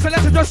 Now my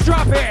let's just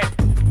drop it.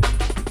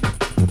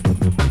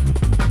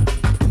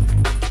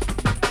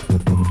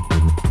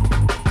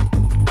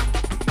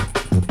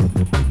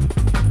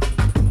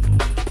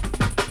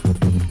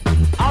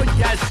 Oh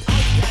yes.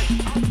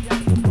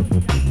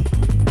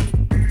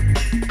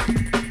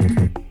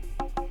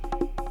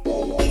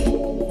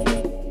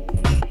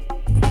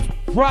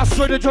 Frost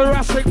with the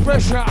Jurassic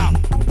pressure.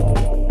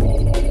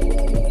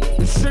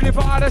 Silly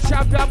for all the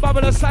champion,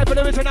 bubble aside for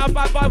the original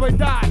bad boy with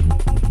that.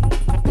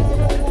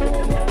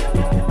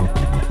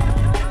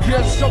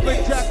 Yes,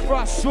 Jumping Jack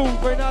Frost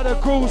moving out of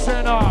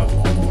cruising up.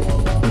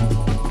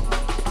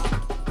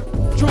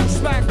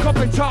 Juiceman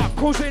coming top,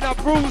 cruising up,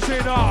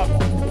 bruising up.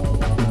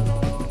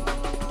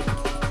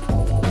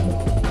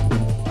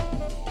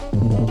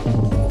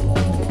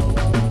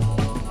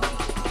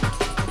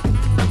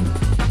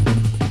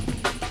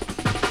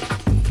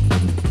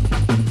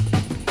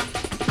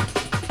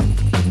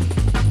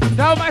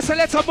 Now, my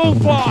selector,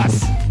 move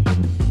fast.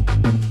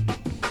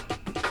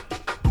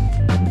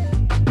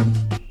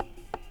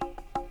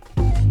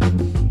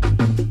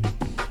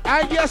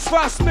 And yes,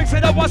 fast, mix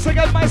it up once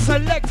again, my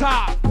selector.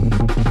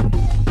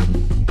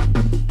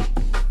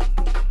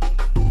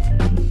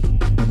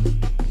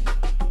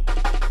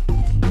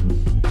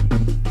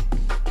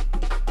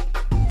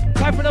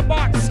 Time for the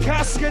box,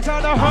 casket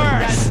on the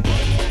hearse.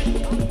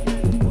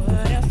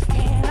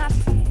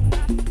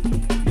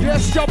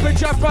 Yes, Jumping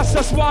Jack Frost,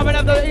 just warming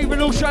up the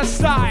Evolution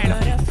style.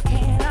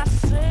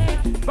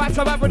 Back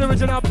to back with the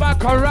original back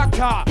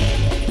character.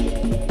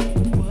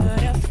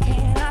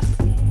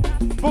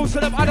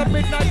 Boosting up other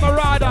Midnight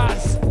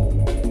Marauders.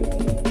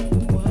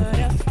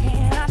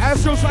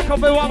 As soon as I come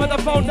be one with the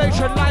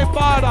Foundation Live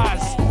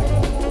Borders.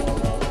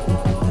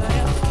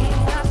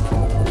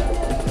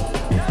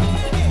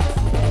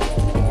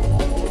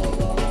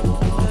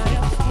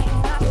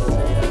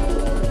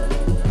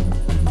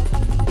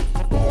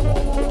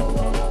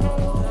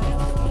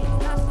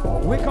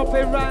 We come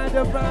be round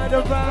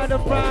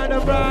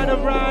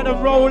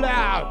and roll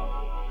out.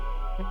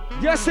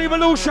 Yes,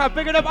 Evolution,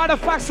 picking up other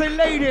foxy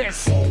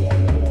ladies.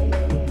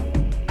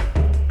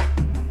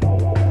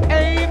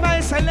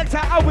 Selector,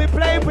 how we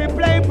play.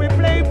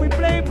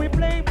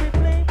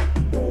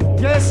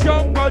 Yes,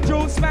 younger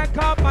Juiceman,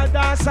 come and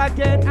dance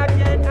again.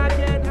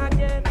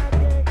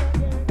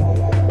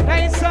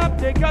 Nice up,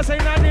 the girls in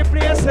the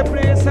place.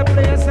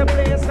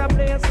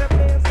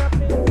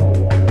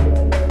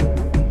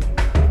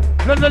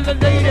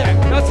 Lady,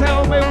 you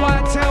tell me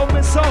why, tell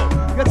me so.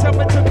 You tell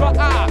me to go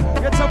high,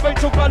 you tell me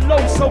to go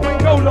low, so we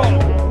go low.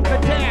 The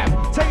damn,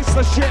 taste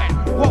the shit.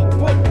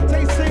 What,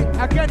 taste it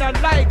again, I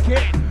like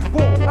it.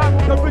 I'm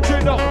the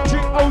original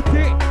G.O.D.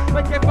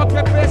 Make it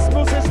fucking best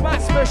moves is my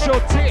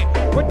specialty.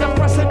 With the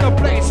rest in the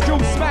place,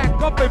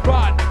 Juiceman, up and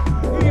run.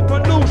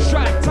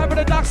 Evolution, time for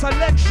the dark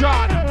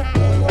selection.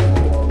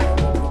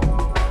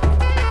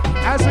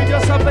 As we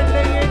just have been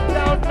laying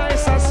down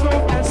nice and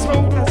smooth.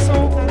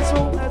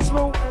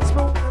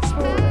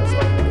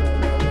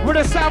 With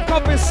the sound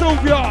copy,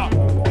 Sylvia.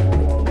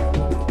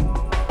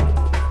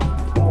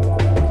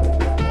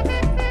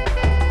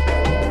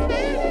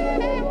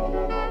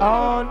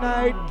 All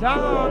night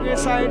long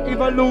inside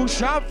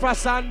Evolution,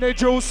 Frost and the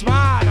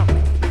Juiceman.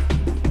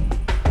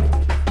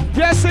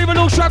 Yes,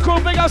 Evolution Crew,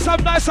 big up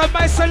some nice and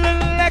nice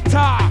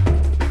selector.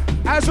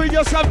 As we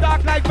just have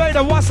Dark Like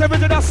Vader, what's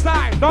original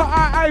style?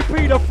 Not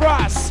RIP the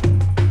Frost.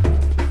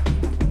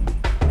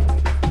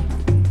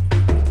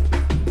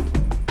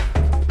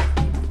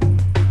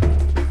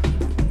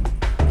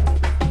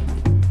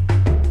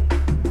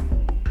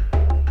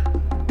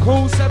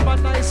 Cool, send my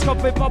nice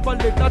copy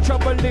bubbling, not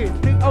troubling.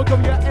 Think out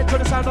of your head to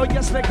the sound, oh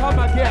yes, they come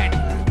again.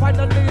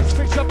 Finally, it's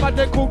fiction, but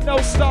they cook no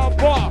star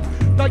bar.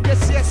 No,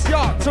 yes,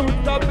 yeah, to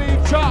the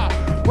major.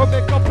 When we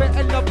up it,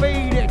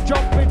 elevated,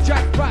 jumping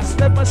jack brass,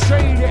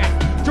 demonstrated.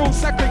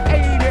 Juice I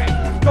created.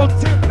 Don't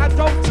think and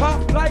don't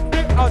talk like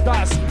the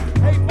others.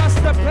 Hey,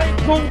 master play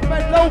cool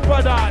below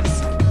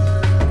brothers.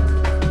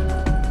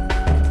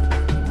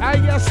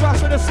 And yes,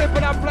 rush with the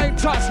simple and plain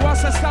touch.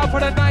 What's the start for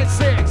the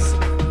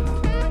 9-6?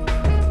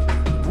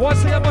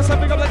 Once again, must have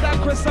pick up the Dan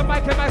Chris and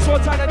Mike and Max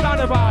one time and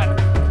Donovan.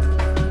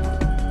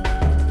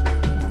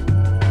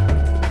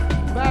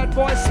 Bad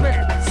boy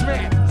Smith.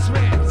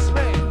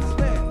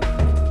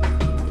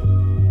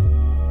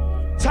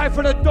 Time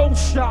for the dope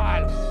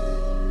style.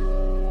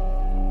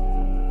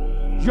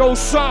 Yo,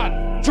 son,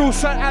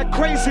 Juiceman and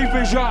Crazy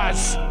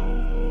Visions.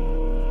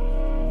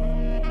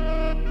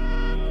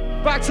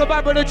 Back to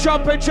back with the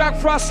jumping Jack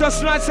Frost, just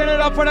slicing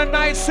it up for the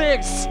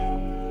 9-6.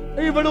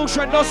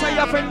 Evolution, don't say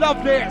you feel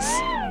love this.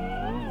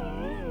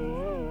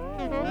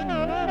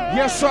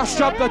 Yes,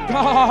 rush up the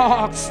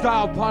dark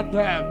style upon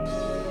them.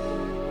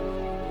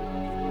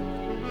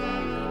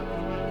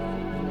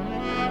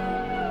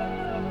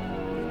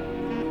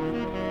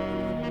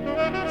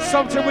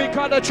 Something we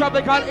call the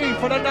tropical E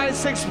for the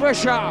 9-6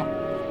 pressure.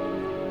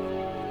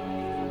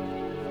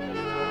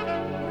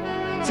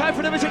 Time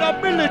for the original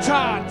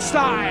militant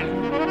style.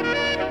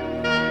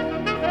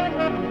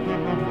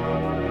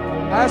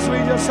 As we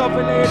just up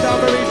and lay down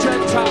very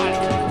gentle.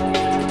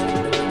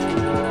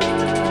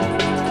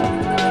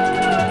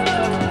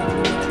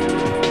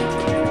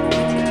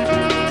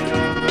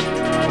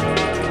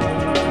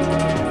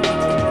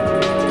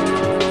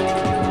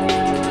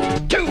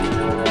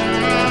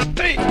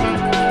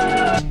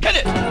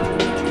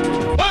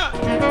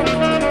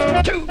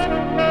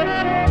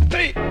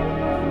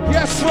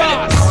 Yes,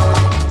 Ross.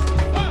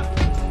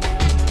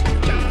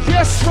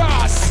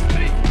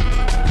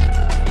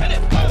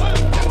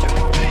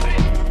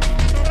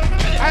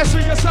 As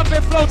we just up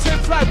in floating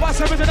flight, what's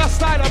the original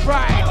style of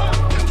Brian?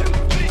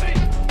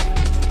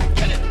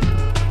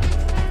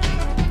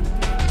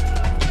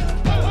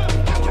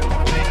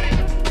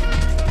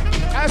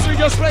 As we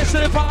just place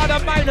it for other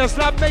minors,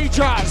 not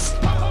majors.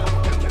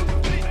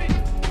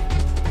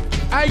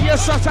 And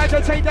yes, I'm trying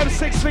to take them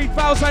 6 feet,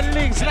 1,000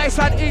 leagues, nice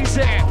and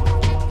easy.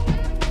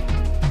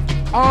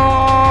 Oh,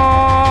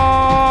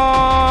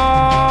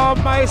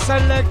 my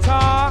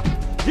selector.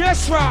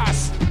 Yes,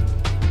 Ross.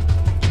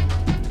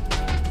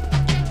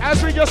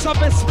 As we just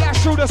up and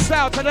splash through the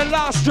south to the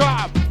last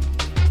drop.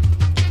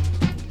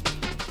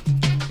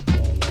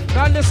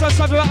 Now listen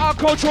to the our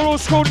cultural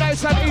school,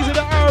 nice and easy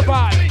to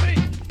urban.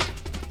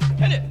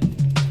 Hit it.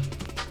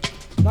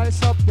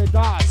 Nice up the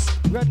dance.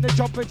 When the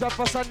jumping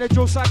jumpers and the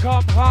juice I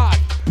come hard.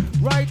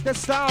 Write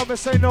this down, we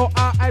say no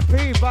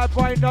RIP, bad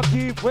boy no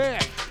keep way.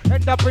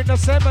 End up in the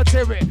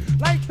cemetery.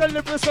 Like the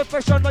lyrics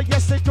professional,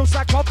 yes they juice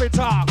I copy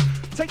talk.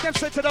 Take them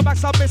straight to the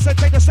max, I'll miss it,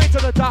 take them straight to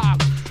the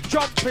dark.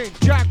 Jumping,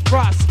 Jack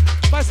Frost,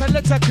 my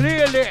selector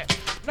clearly.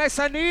 Nice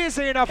and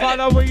easy in a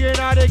follow we in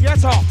the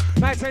ghetto.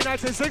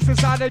 1996 is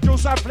how the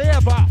juice and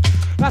flavor.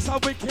 That's how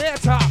we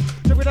cater.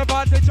 Giving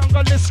about the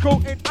jungle in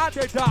school in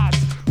Adidas.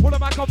 All of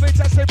my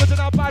competitors say, but you're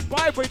not bad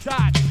boy with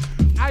that.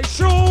 I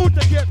shoot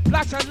to get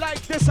flash and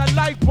like this and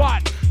like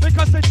one.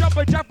 Because they jump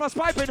and Jack Frost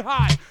piping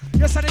hard.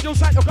 Yes, and the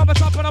juice like you come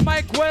up on the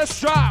mic, we're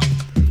strong.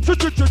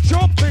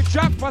 Jumping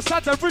Jack Frost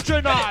at the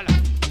original.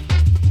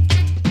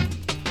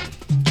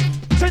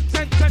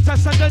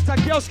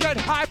 10 girls get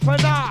hyper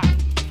now.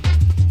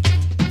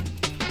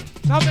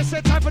 Now they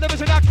say time for the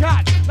original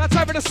cat. Now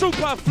time for the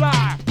super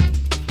fly.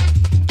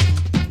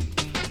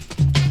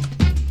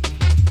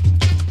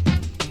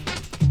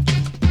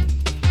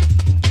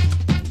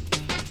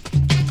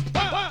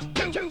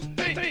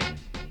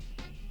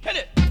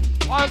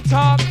 On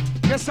top,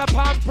 yes, a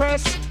palm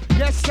press.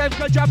 Yes, save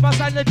the jumpers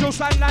and the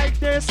juice and like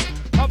this.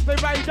 Up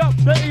and right up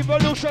the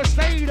evolution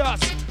status.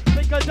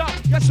 Pick it up,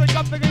 yes, we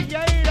got the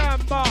yay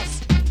and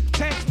boss.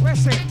 Text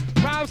pressing,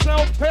 rounds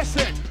no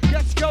pissing.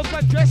 Yes, girls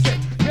are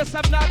dressing. Yes,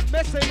 I'm not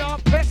missing or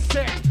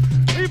pissing.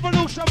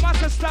 Evolution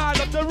master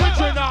style of the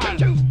original. 1,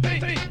 2,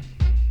 3,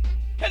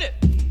 hit it.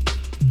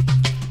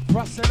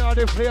 Crossing all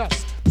the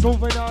players,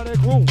 moving all the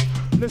groove.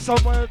 Listen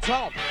well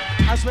top.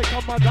 As we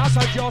come on, that's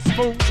a just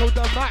move to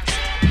the max.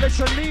 Let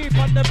you leave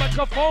on the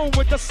microphone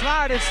with the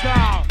sliding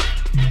style.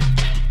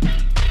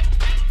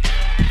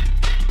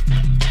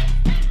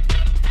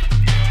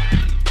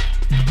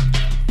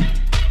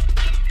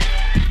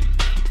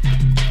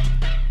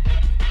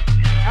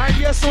 And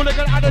yes, we're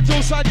looking at the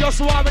juice and just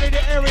warming in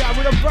the area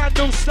with a brand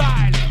new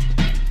style.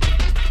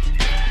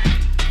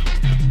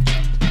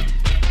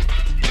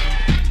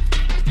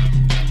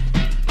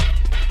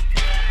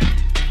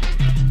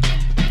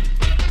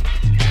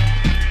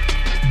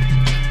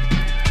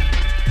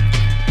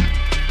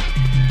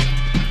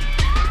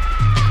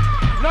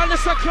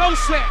 Listen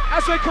closely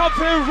as we come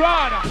here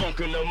run.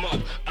 Funkin' them up,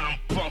 I'm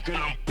funkin',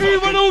 I'm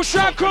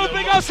Evolution crew,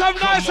 big up some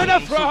nice in the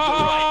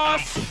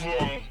front.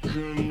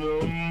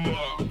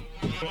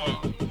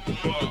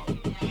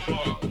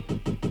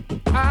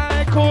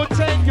 I could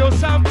tell you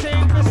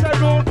something, Mr.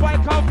 Rude Boy,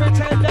 come and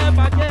tell them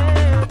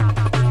again.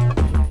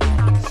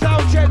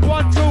 Sound check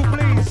 1, 2,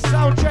 please.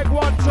 Sound check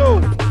 1,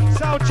 2.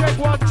 Sound check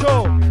 1, 2.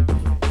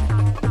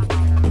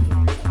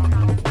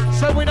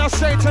 So we not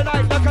say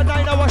tonight like a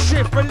 9-hour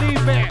shift,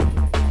 believe me.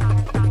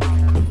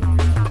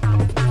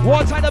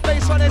 One time the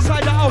bass one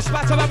inside the house,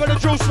 back to back with the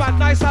Juiceman,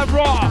 nice and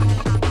raw.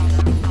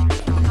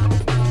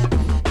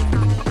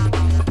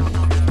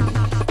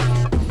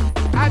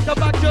 At the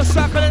back, just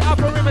circling up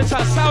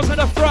perimeter, sounds of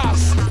the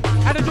frost.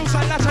 And the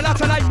Juiceman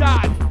latter like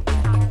that.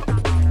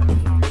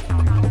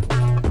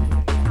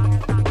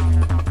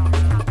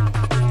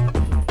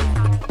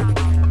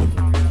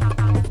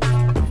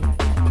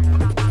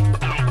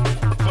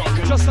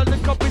 Just a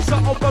little piece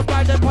of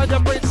overriding by the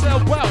brain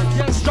cell well.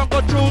 Yes,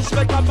 stronger jewels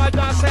make up my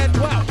dance and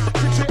 12.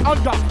 60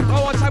 under,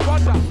 oh what I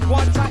wonder,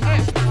 what I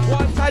F,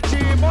 what I G,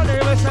 money,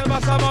 we say my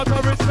some amount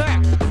of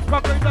respect.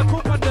 Rocking the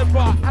coupe on the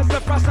bar, as the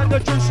frost and the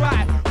juice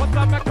ride. What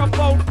the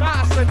microphone,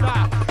 nice and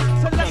that.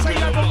 So let's say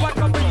everyone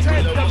can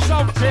pretend them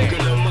something.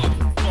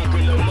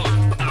 Funkin' them up,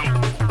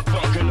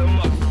 funkin' them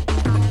up.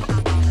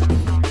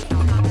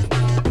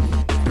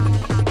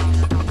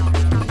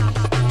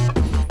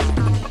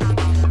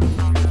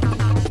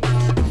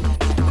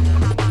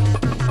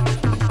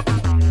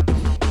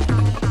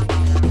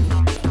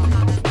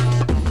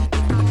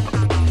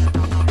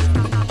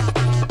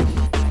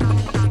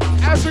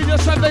 As we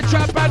just have the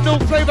drop brand new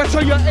flavor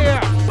to your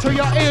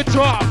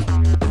eardrum.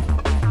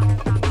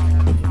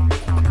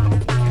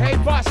 Hey,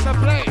 boss, the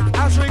play.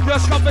 As we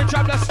just come and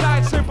drop the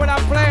slide, simple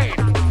and plain.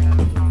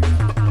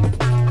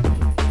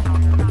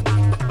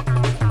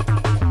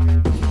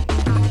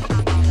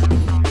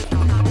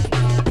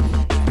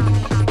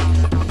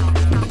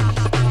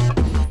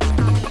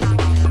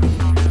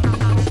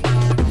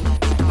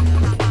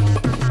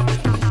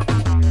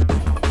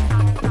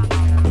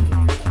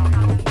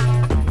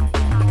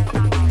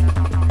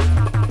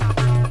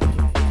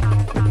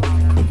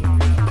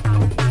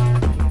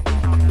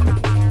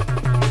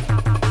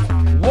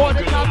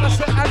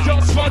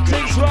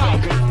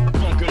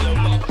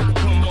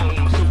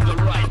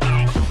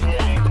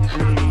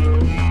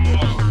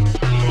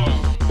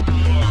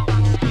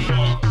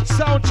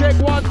 Check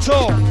 1, 2.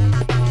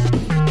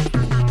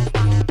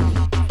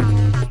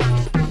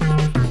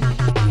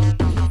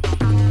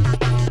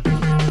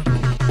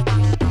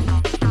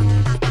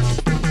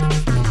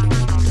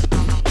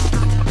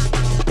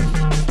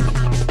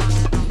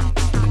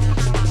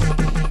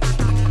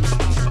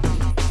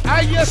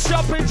 And yes,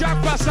 jumping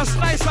jack fast, a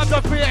slice of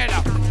the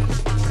field.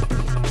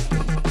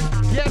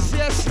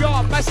 Yes,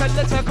 y'all, mess a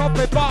little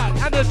copy band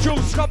and the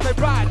juice copy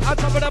brand. On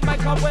top of the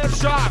mic, I'm well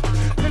sharp.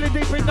 Really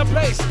deep in the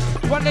place.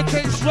 When the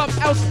things rough,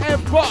 else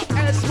and rock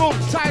and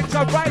smooth, time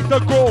to ride the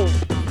groove.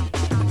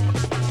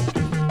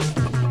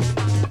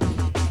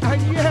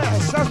 And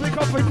yes, as we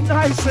come with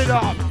nice it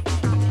up.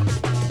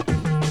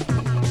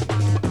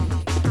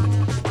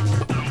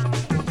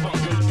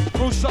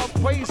 Through some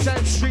ways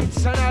and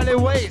streets and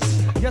alleyways.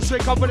 Yes, we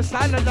come with a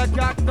style and the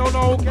gag,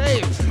 no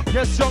game.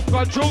 Yes,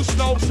 younger juice,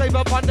 no save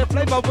up on the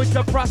flavor with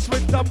the frost,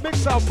 with the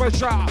mix of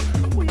pressure.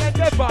 We ain't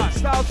never,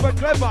 styles were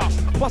clever,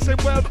 busting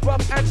well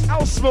rough and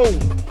out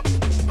smooth.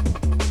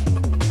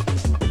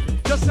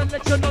 Just to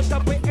let you know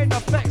that we in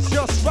effect,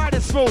 just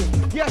riding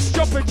smooth. Yes,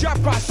 jumping jack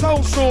fast,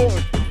 so soon.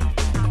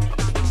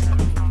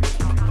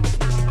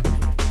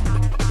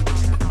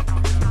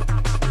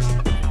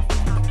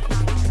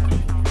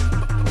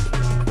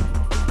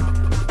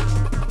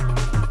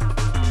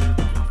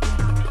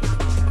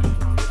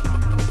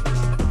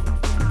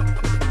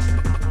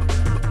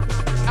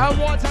 And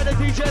one time the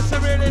DJ's to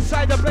real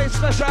inside the place,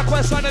 special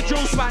request on the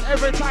Juiceman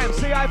every time,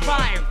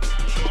 CI5.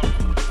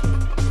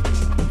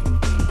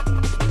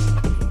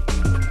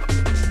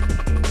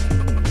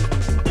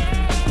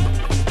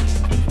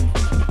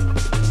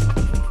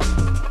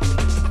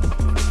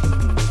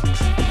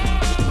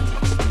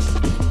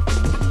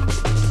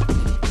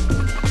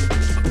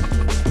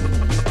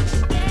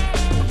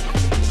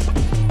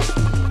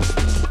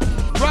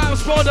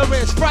 Rhymes for the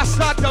wrist, frost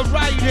start the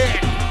riding.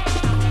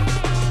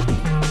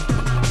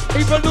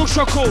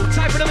 Evolution cool,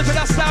 type them into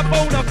that sound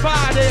bona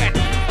fide.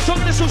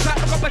 Talking the shoes like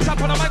look up the top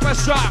on the mic was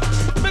strong.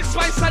 Mix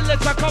spice and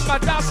let's come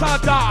and dance all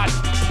done.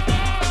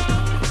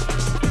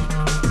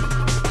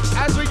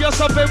 As we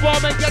just up and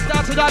warm and get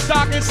down to that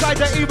dark inside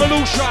the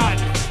evolution.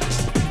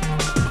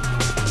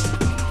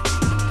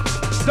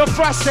 The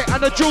Frosty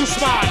and the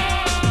Juiceman.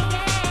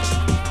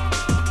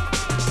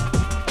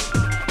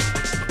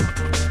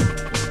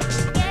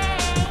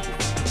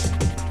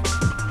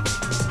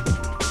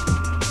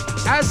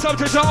 And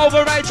something to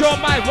override your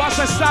mind. What's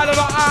the style of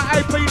our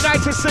RIP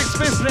 96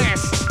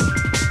 business?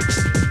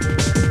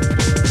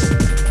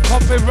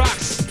 Pumping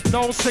rocks,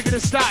 no singing the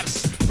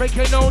stops.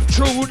 Breaking on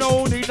true,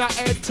 no need a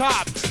head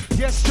top.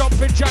 Yes,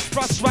 jumping jack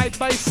frost right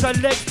by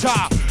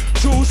selector.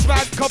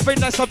 Juiceman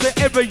combination of the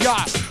area.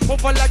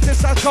 Over like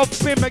this as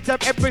copy, make them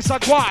every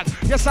one.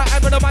 Yes, I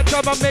am in my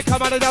job and make a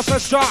man that's so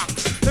strong.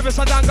 If it's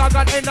a dang got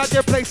in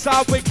the place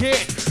I wicked.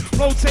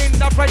 Floating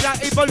the prayer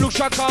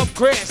evolution come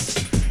Chris.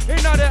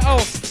 In the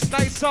house,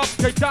 nice up,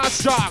 they dance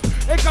strong.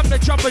 Here come the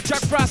jumping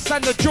jack brass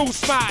and the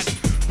Juiceman.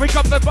 Bring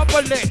up the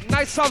bubbling,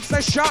 nice up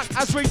session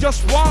as we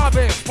just warm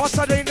it. What's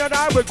the thing that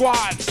I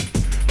want?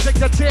 Take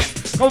the tip,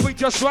 cause we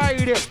just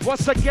ride it.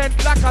 Once again,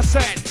 like I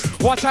said,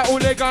 what I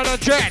only gonna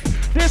jet.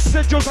 This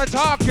is just a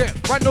target,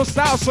 brand new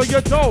style, so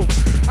you know.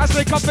 As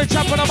we come and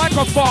jump on the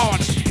microphone.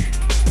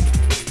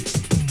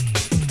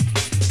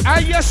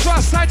 And yes,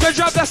 first time to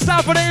jump the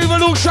style for the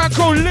evolution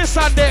crew.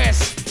 Listen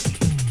this.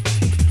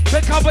 They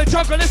come with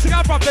jungle, listen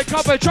up, they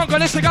come with jungle,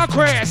 listen up,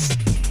 Chris.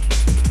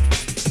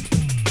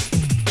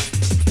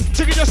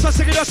 Sing it just,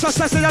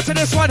 listen to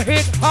this one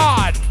hit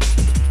hard.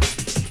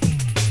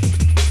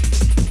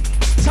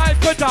 Time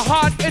for the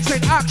heart, it's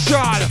in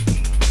action.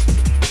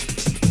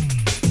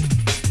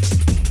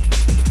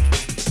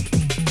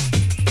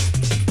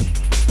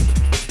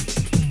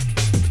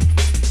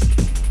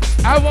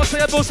 I want to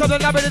get most of the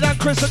laminate and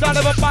Chris and none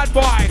of a bad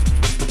boy.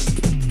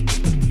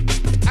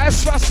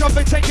 As fast as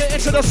we take it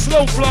into the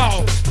slow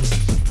flow.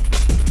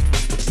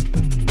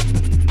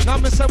 Now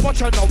me say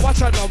watch out now,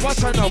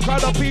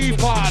 crowd of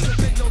people.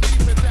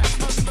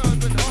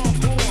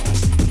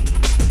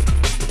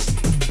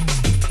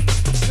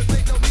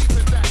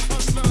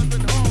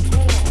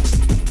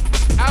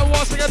 I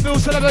want to get Bill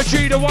to the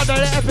G, the one that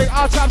the epic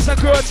R-Type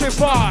security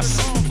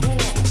boss.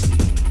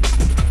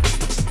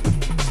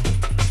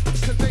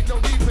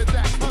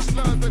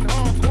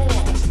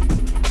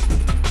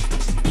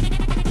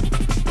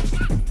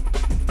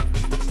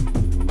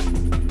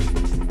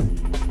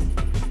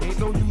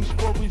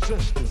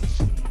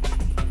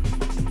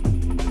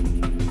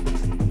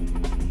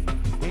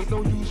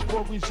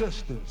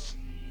 Resistance.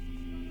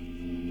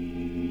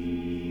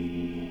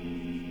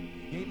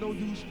 Ain't no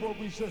use for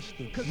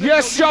resistance.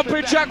 Yes,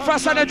 jumping jack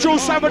fast and the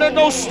Juiceman with a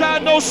no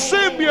stand, no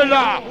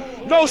similar,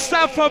 no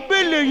stand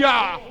familiar.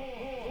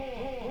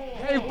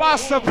 Hey,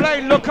 Buster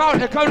plane, look out,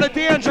 here come the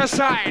danger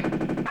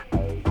sign.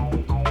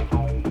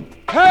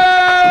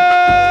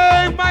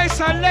 Hey, my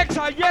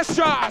selector, yes,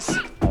 Joss.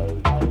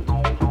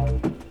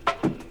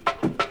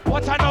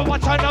 What I know,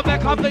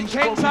 make up the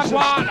kings of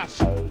one.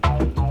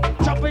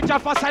 Jumping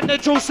jack fast and the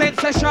juice in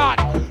session.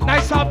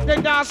 Nice up the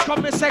dance,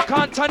 coming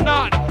second to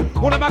none.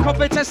 One of my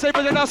competitors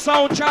within a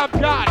sound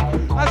champion.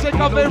 As it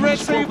come in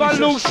rinse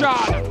evolution.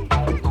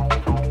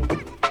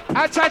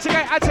 I try to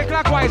get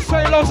anti-clockwise,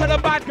 say low to the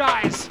bad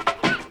guys.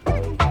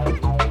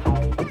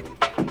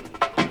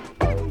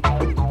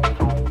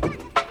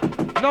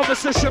 No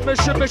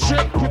shimmy,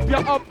 keep you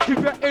up, keep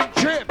you in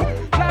gym.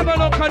 Never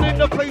looking in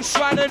the place,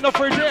 riding the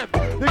freedom.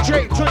 The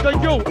J to the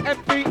U,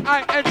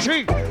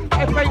 M-B-I-N-G,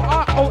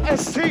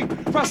 F-A-R-O-S-T,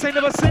 first I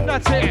never seen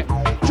that here.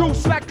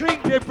 Juice like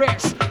clean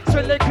lyrics,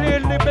 still they clear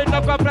living,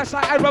 I'm gonna bless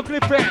like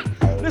hieroglyphic.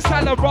 This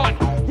style of run,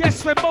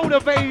 yes we're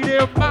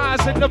motivated,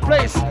 minds in the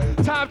place.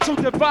 Time to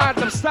divide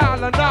them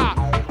style and art.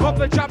 Up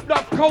the jump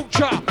off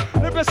culture,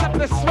 lyrics up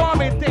the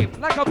swarming deep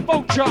like a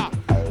vulture.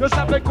 There's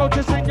having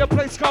coaches in your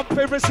place, come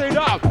figure it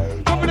up.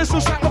 Come this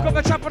new side, look up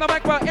the champ on the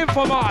mic, we're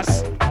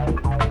infamous.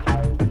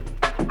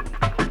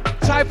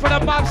 Time for the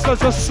monsters,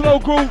 the slow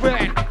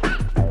grooving.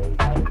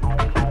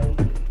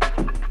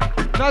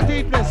 No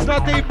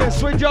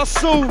deepness, we're just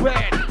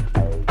soothing.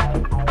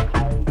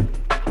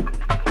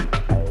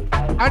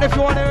 And if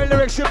you want to hear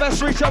lyrics, you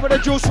best reach out with the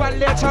Juiceman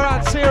later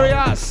on,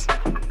 serious.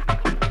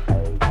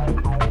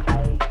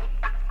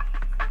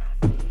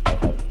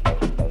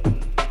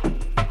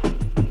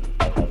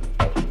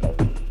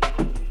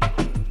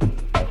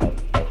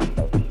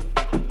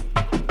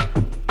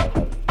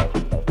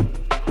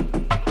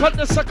 Cut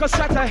the sucker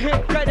shot to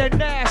hit, getting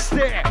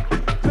nasty.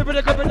 Flipping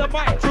the cup in the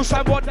mic,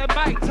 Juiceman want the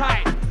mic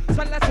tight.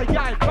 So let's say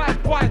yeah,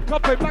 bad boy,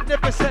 copy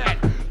magnificent.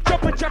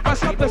 Jumping jack, I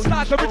stop the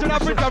start, original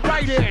bring the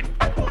right in.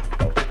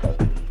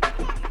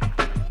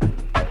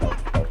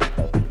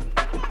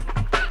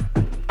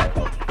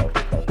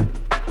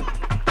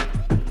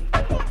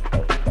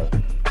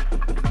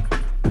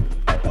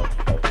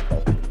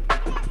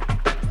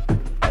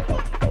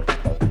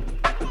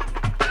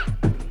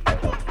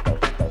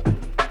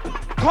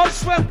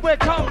 Cause when we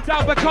come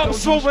down, we come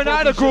swooping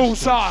out of groove,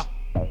 sir.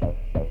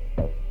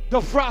 The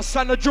frost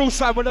and the juice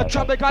side with the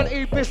tropical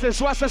e-business.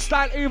 What's the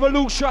style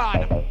evolution?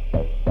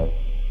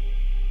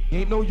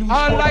 Ain't no use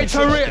I for like to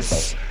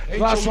resistance. risk.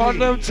 That's one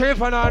them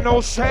tip and I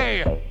know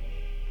say.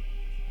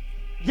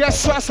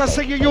 Yes, West, I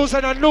see you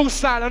using a new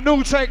style, a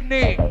new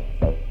technique.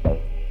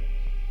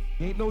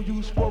 Ain't no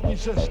use for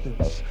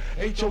resistance.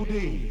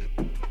 H.O.D.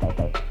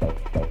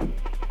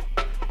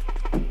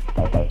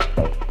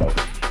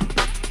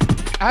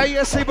 Hey,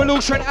 yes,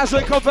 evolution as we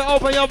come to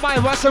open your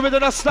mind. What's the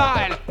rhythm of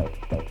style?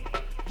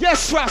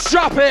 Yes, Russ,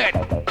 drop it!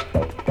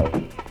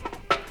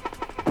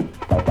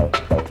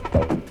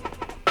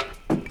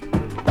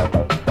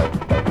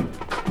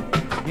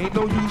 Ain't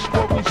no use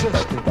for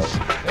resistance.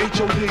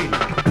 H.O.D.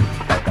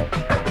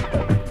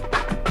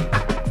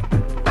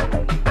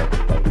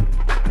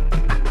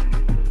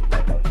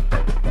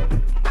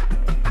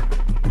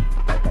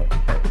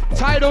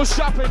 don't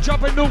stop it,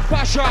 jumping new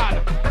fashion.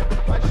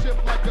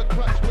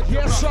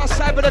 Yes, our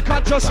side of the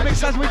cut just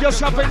mix as we just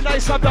something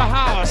nice of the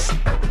house.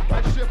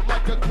 I shift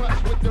like a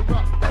clutch with the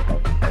rock.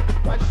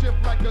 I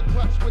shift like a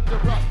clutch with the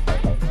rock.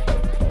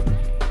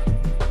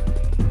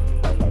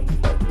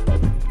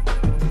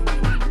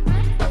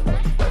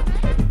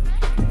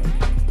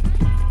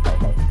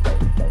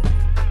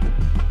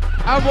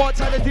 And what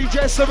time the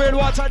DJ Cyril,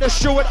 what time the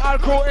Stuart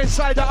Alcohol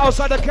inside the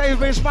outside the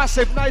cave is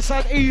massive, nice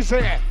and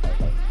easy.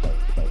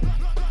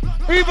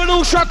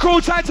 Evolution crew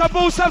time to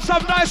boost up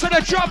some nice on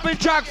the jumping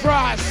jack for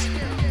us.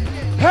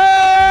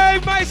 Hey,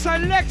 my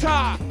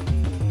selector.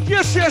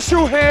 Yes,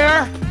 you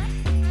here.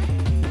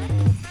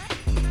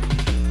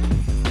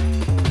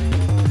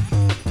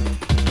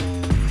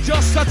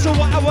 Just a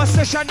 2-hour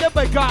session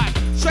never got.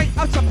 Straight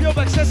out of your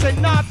back, says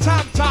not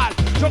time time.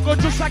 Jungle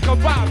just like a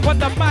rap, when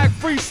the mic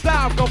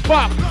freestyle go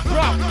bump,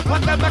 rock.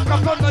 When the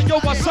microphone on yo,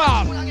 what's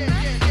up?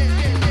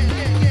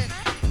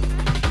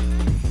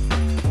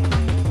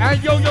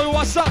 And yo,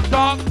 what's up,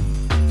 dog?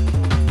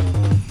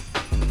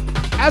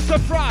 As the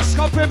frost,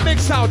 comfort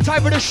mix out,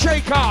 time for the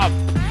shake up.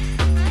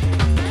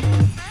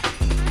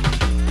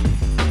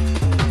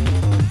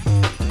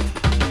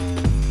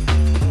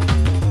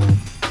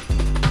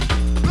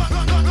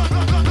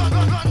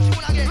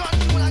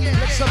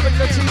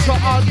 Flexibilities for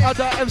all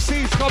other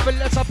MCs, coming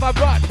let's up and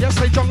run. Yes,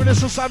 they jungle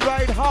this was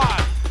right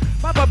hard.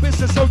 Mama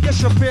business, so yes,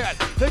 you feel.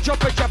 They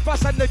jump at your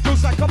bus and they do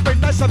like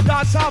coming nice and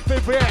dance out,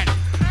 baby.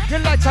 You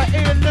like to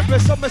hear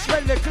lyrics, so much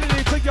spell it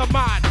clearly to your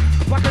mind.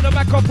 Back in the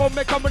microphone,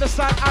 make come with a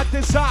style and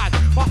design.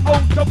 My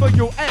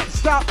OWN,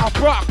 style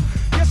of rock.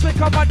 Yes, we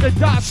come on the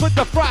dance with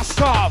the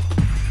frost off.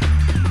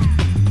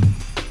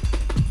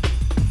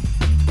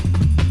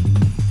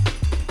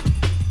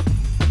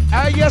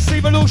 And yes,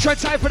 evolution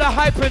time for the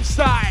hyping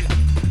style.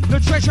 The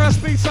treacherous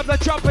beats of the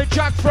jumping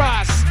jack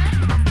frost.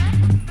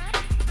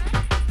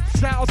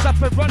 Styles up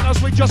and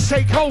runners, we just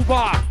take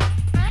over.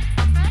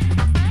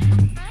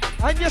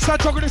 And yes, I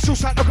juggle this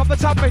suicide, look up the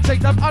top and take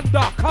them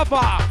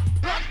undercover.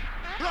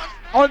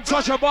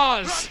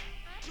 Untouchables.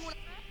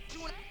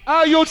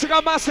 Oh, you took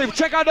a massive.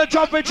 Check out the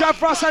jumping jack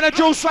frost and the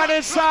Juiceman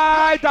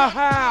inside the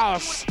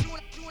house.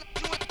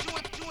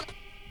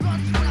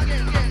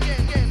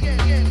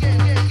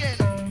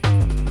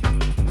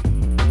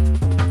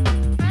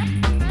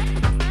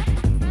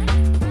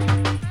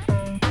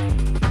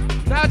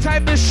 Now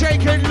time is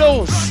shaking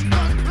loose.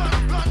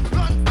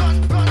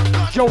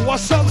 Yo,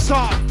 what's up,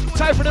 son?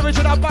 Time for the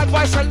original bad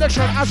boy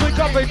selection as we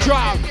come and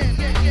drop.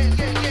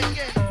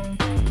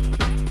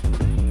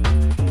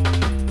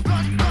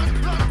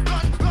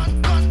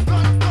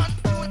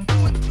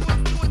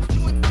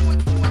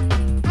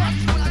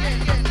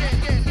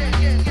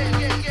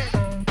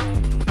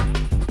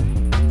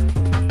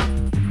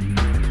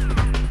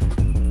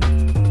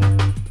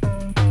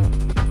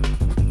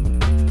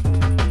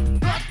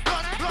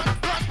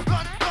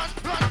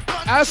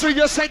 As we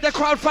just take the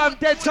crowd from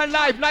dead to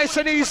life, nice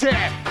and easy.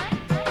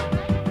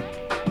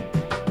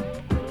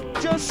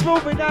 Just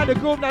moving out the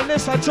groove, now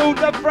listen to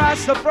the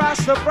brass, the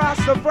brass, the brass,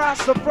 the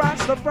brass, the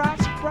brass, the brass,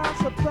 the brass,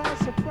 the brass,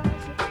 the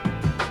brass.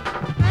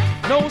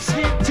 No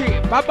skip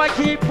team, Baba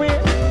keep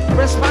it.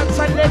 Response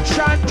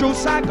selection,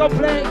 juice I go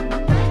play.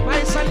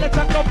 My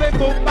selector go be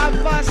boom, bad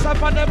fast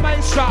up on the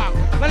main song.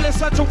 Now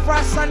listen to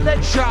brass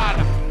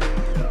selection.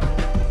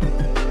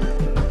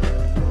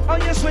 Oh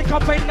yes, we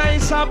come in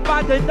nice and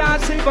bad, the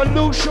dance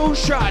evolution,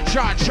 shot.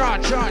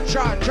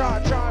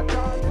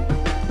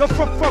 The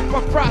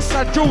frost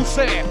and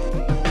juicy.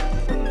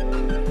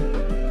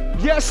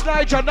 Yes,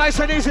 Nigel, nice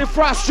and easy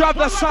frost, drop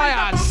the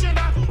science.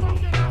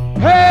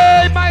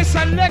 Hey, my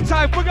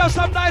selector, bring up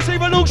some nice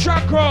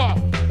evolution crew.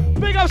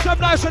 Bring up some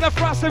nice in the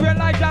frost if you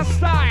like that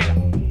style.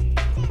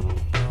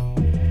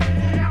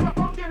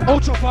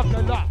 Ultra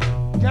fucking lot,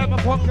 yeah,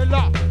 my fucking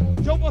lot.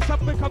 Yo, what's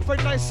up, we come for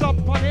nice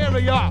up on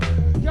area.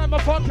 Yeah, my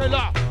fucking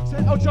lot,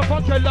 say ultra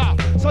fucking lot.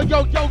 So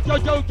yo,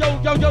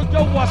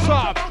 what's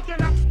up?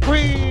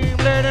 Cream,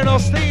 letting on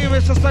steam,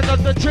 it's just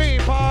another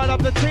dream, part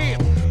of the team,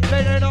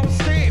 letting on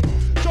steam.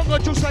 Jungle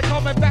juice like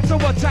coming back to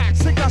attack,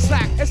 sing a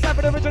slack, it's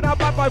never the original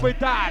bad boy with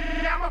that.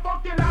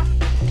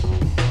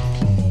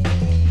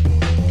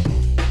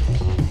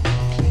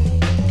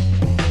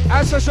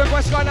 Ancestral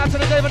request going out to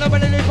the David and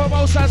Benny from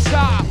Ocean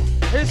Star,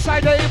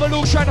 inside the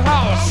Evolution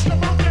House.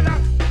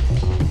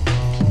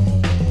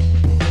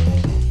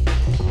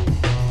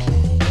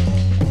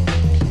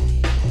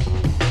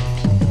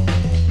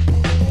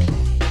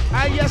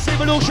 And yes,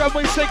 Evolution,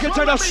 we sink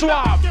into the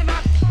swamp.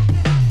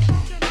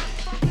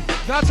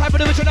 Now time for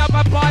the original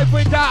bad boy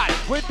with that.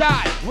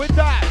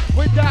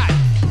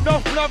 No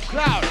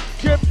cloud,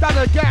 give that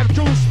again,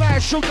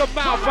 Juiceman, shoot the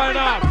mouth right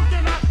up.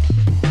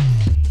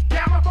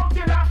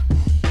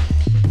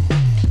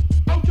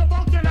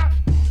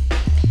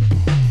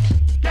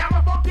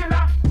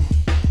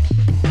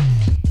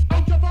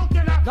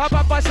 Now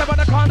bad boy step on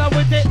the corner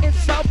with the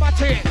inside my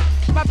team.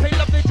 My pain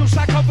love the juice,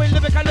 I come with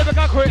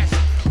lyrical Chris.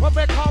 When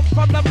we come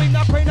from the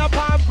midnight queen of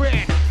palm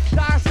brain.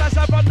 Dance as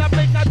I run the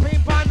midnight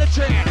pin on the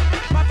train.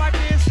 My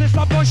business,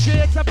 I push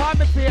it upon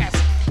my face.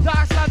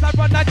 Dance as I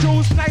run the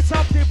juice, nice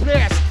up the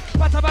place.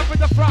 But I'm up with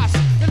the frost,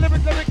 the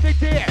lyrically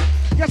dear.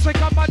 Yes, we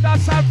come on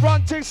dance and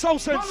run things so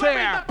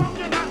sincere.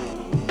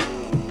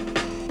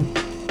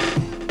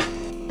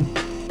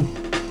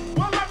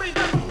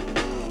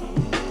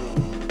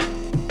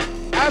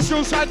 As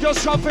you said,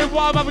 just jumping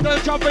warm up with the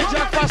jumping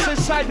jack fast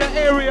inside the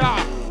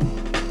area.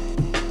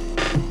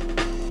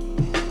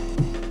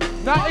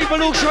 Now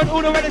evolution,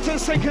 Uno ready to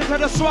sink into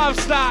the suave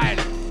style.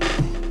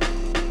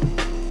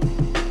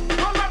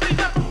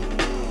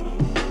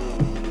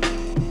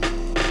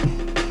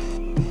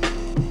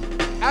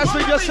 As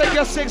we just take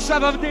your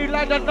 6-7D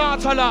like the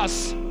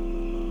Nautilus.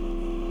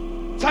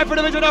 Time for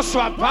the original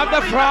swamp, I'm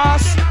the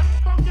frost.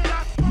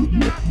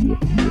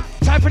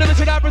 Time for the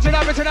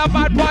original,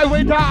 bad boy,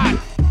 we done.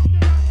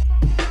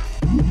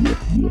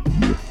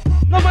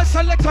 No more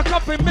select a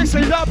copy, mix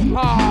it up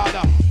hard.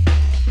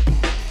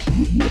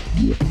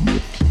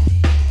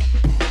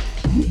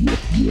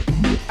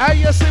 Hey,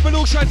 yes,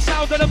 evolution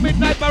sound of the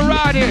midnight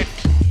marauding.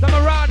 The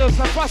marauders,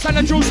 the frost and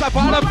the juice for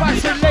all the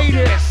vaccine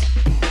ladies.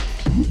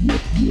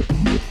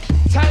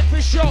 Time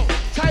to show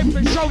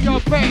your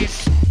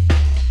face.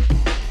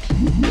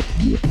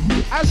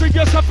 As we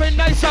just up and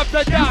nice up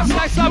the dance,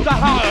 nice up the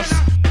house.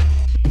 Yes.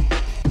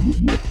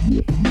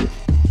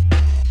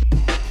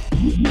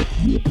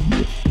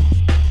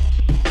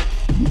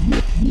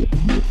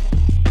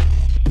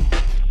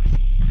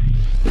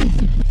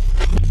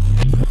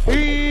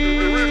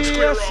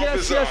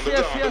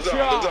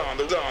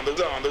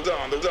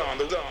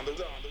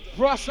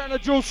 Frost and the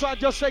juice are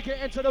just taking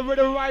it into the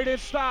rhythm riding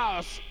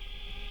styles.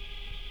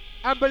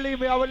 And believe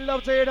me, I would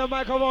love to hear the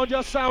microphone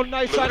just sound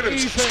nice and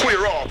easy.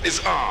 Square off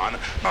is on.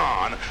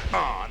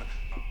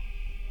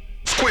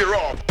 Square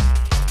off.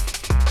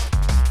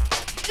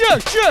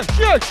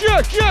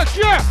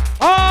 Yeah.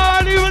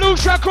 All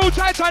evolution cool,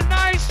 tight and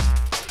nice.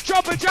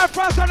 Jumping jack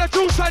frost and the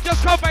juice are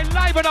just coming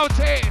live without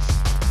taste.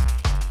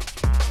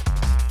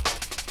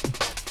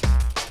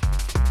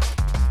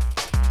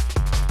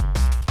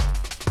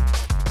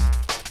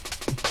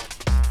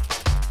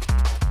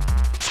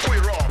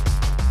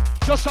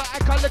 Just so I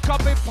can look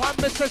up in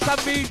promises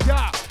and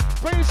media.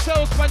 Free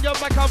sales when your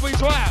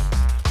microphone's well.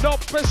 No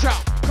pressure,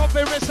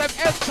 copy receive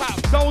enter.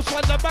 Those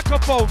on the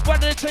microphone,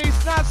 when it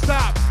is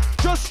non-stop.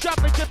 Just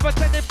strap it in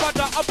pretending for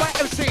the upper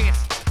MCs.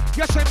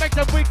 Yes, I make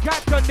them weak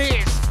at the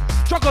knees.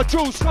 Juggle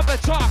juice, come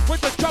and talk with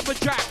the jumping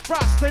jack.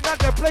 Frost in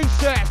other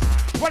places.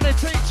 When it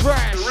takes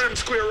rest. The rim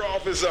square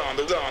off is on.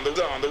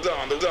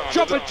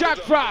 Jumping jack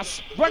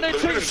frost. When it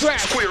takes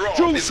rest.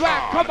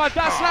 Juiceman, come on,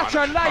 that's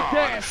not like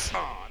this.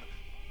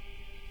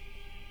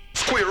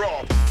 Square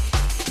off.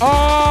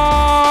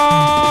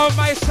 Oh,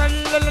 my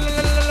selector.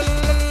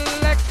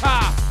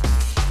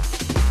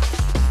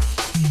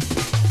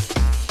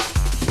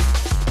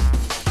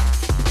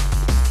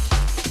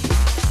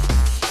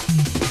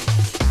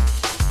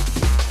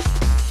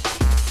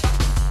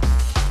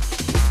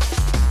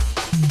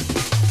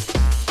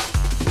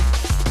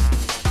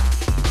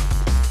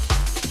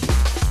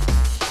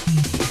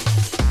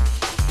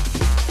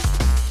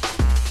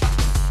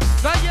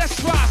 Now yes,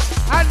 Frost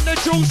and the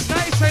juice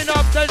nicing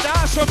up the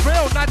dance for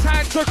real, not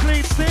time to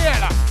clean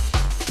steel.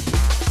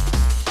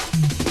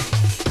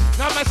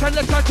 Now my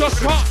selector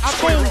just hot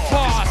and move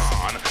fast.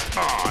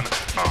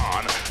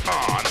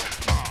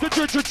 The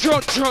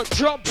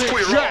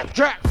jumping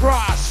jack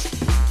Frost.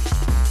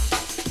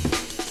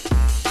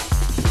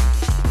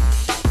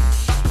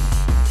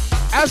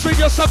 As we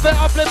just up and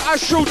uplift our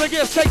shoot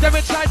again, take them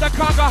inside the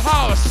cargo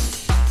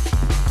house.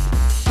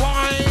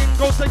 Wine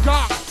goes the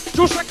gong.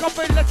 Juice and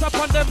coffee lit up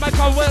on the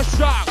microwave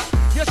strong.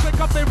 Yes, we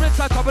got the rinse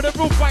on top of the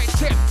roof white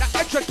tip. Now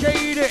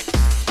educated,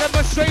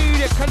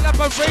 demonstrated,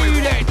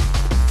 collaborated.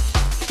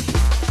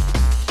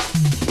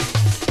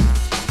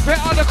 Fit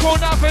on the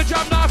corner, fit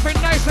jam,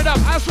 nothing nice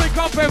enough as we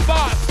come in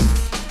boss.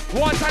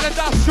 One time in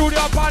that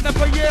studio partner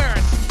for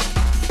years.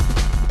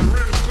 The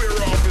rim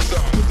square off is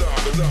on.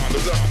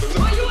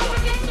 Are you up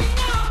against me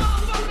now,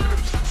 motherfucker?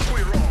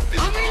 Square off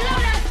is I'm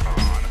reloaded.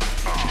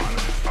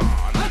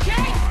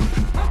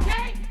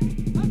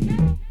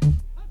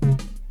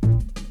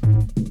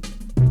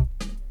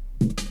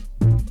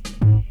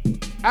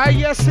 Hey,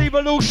 yes,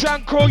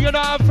 evolution crew, you know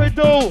how to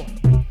do.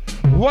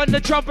 When the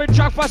jumping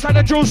jack fast and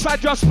the juice are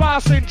just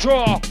passing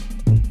through.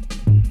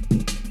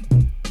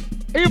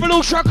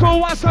 Evolution crew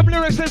wants some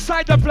lyrics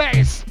inside the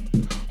place.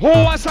 Who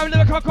wants some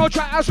lyrical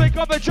culture as we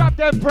come and drop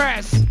them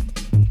press?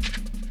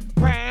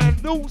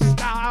 Brand new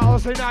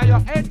styles in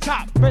your head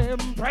top,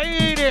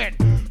 membraning.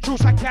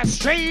 Juice are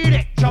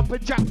castrated,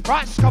 jumping jack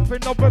frost,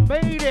 coming over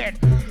maiden.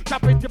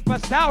 Jumping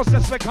different styles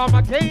just become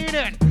a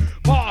gaining.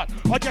 But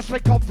or just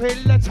make up feel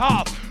the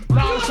top.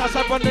 Now as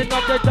I'm running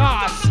up the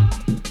doors.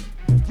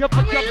 You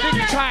put your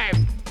big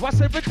time. What's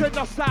the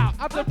original style?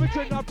 I'm the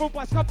original room,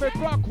 what's up in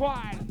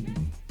Brooklyn?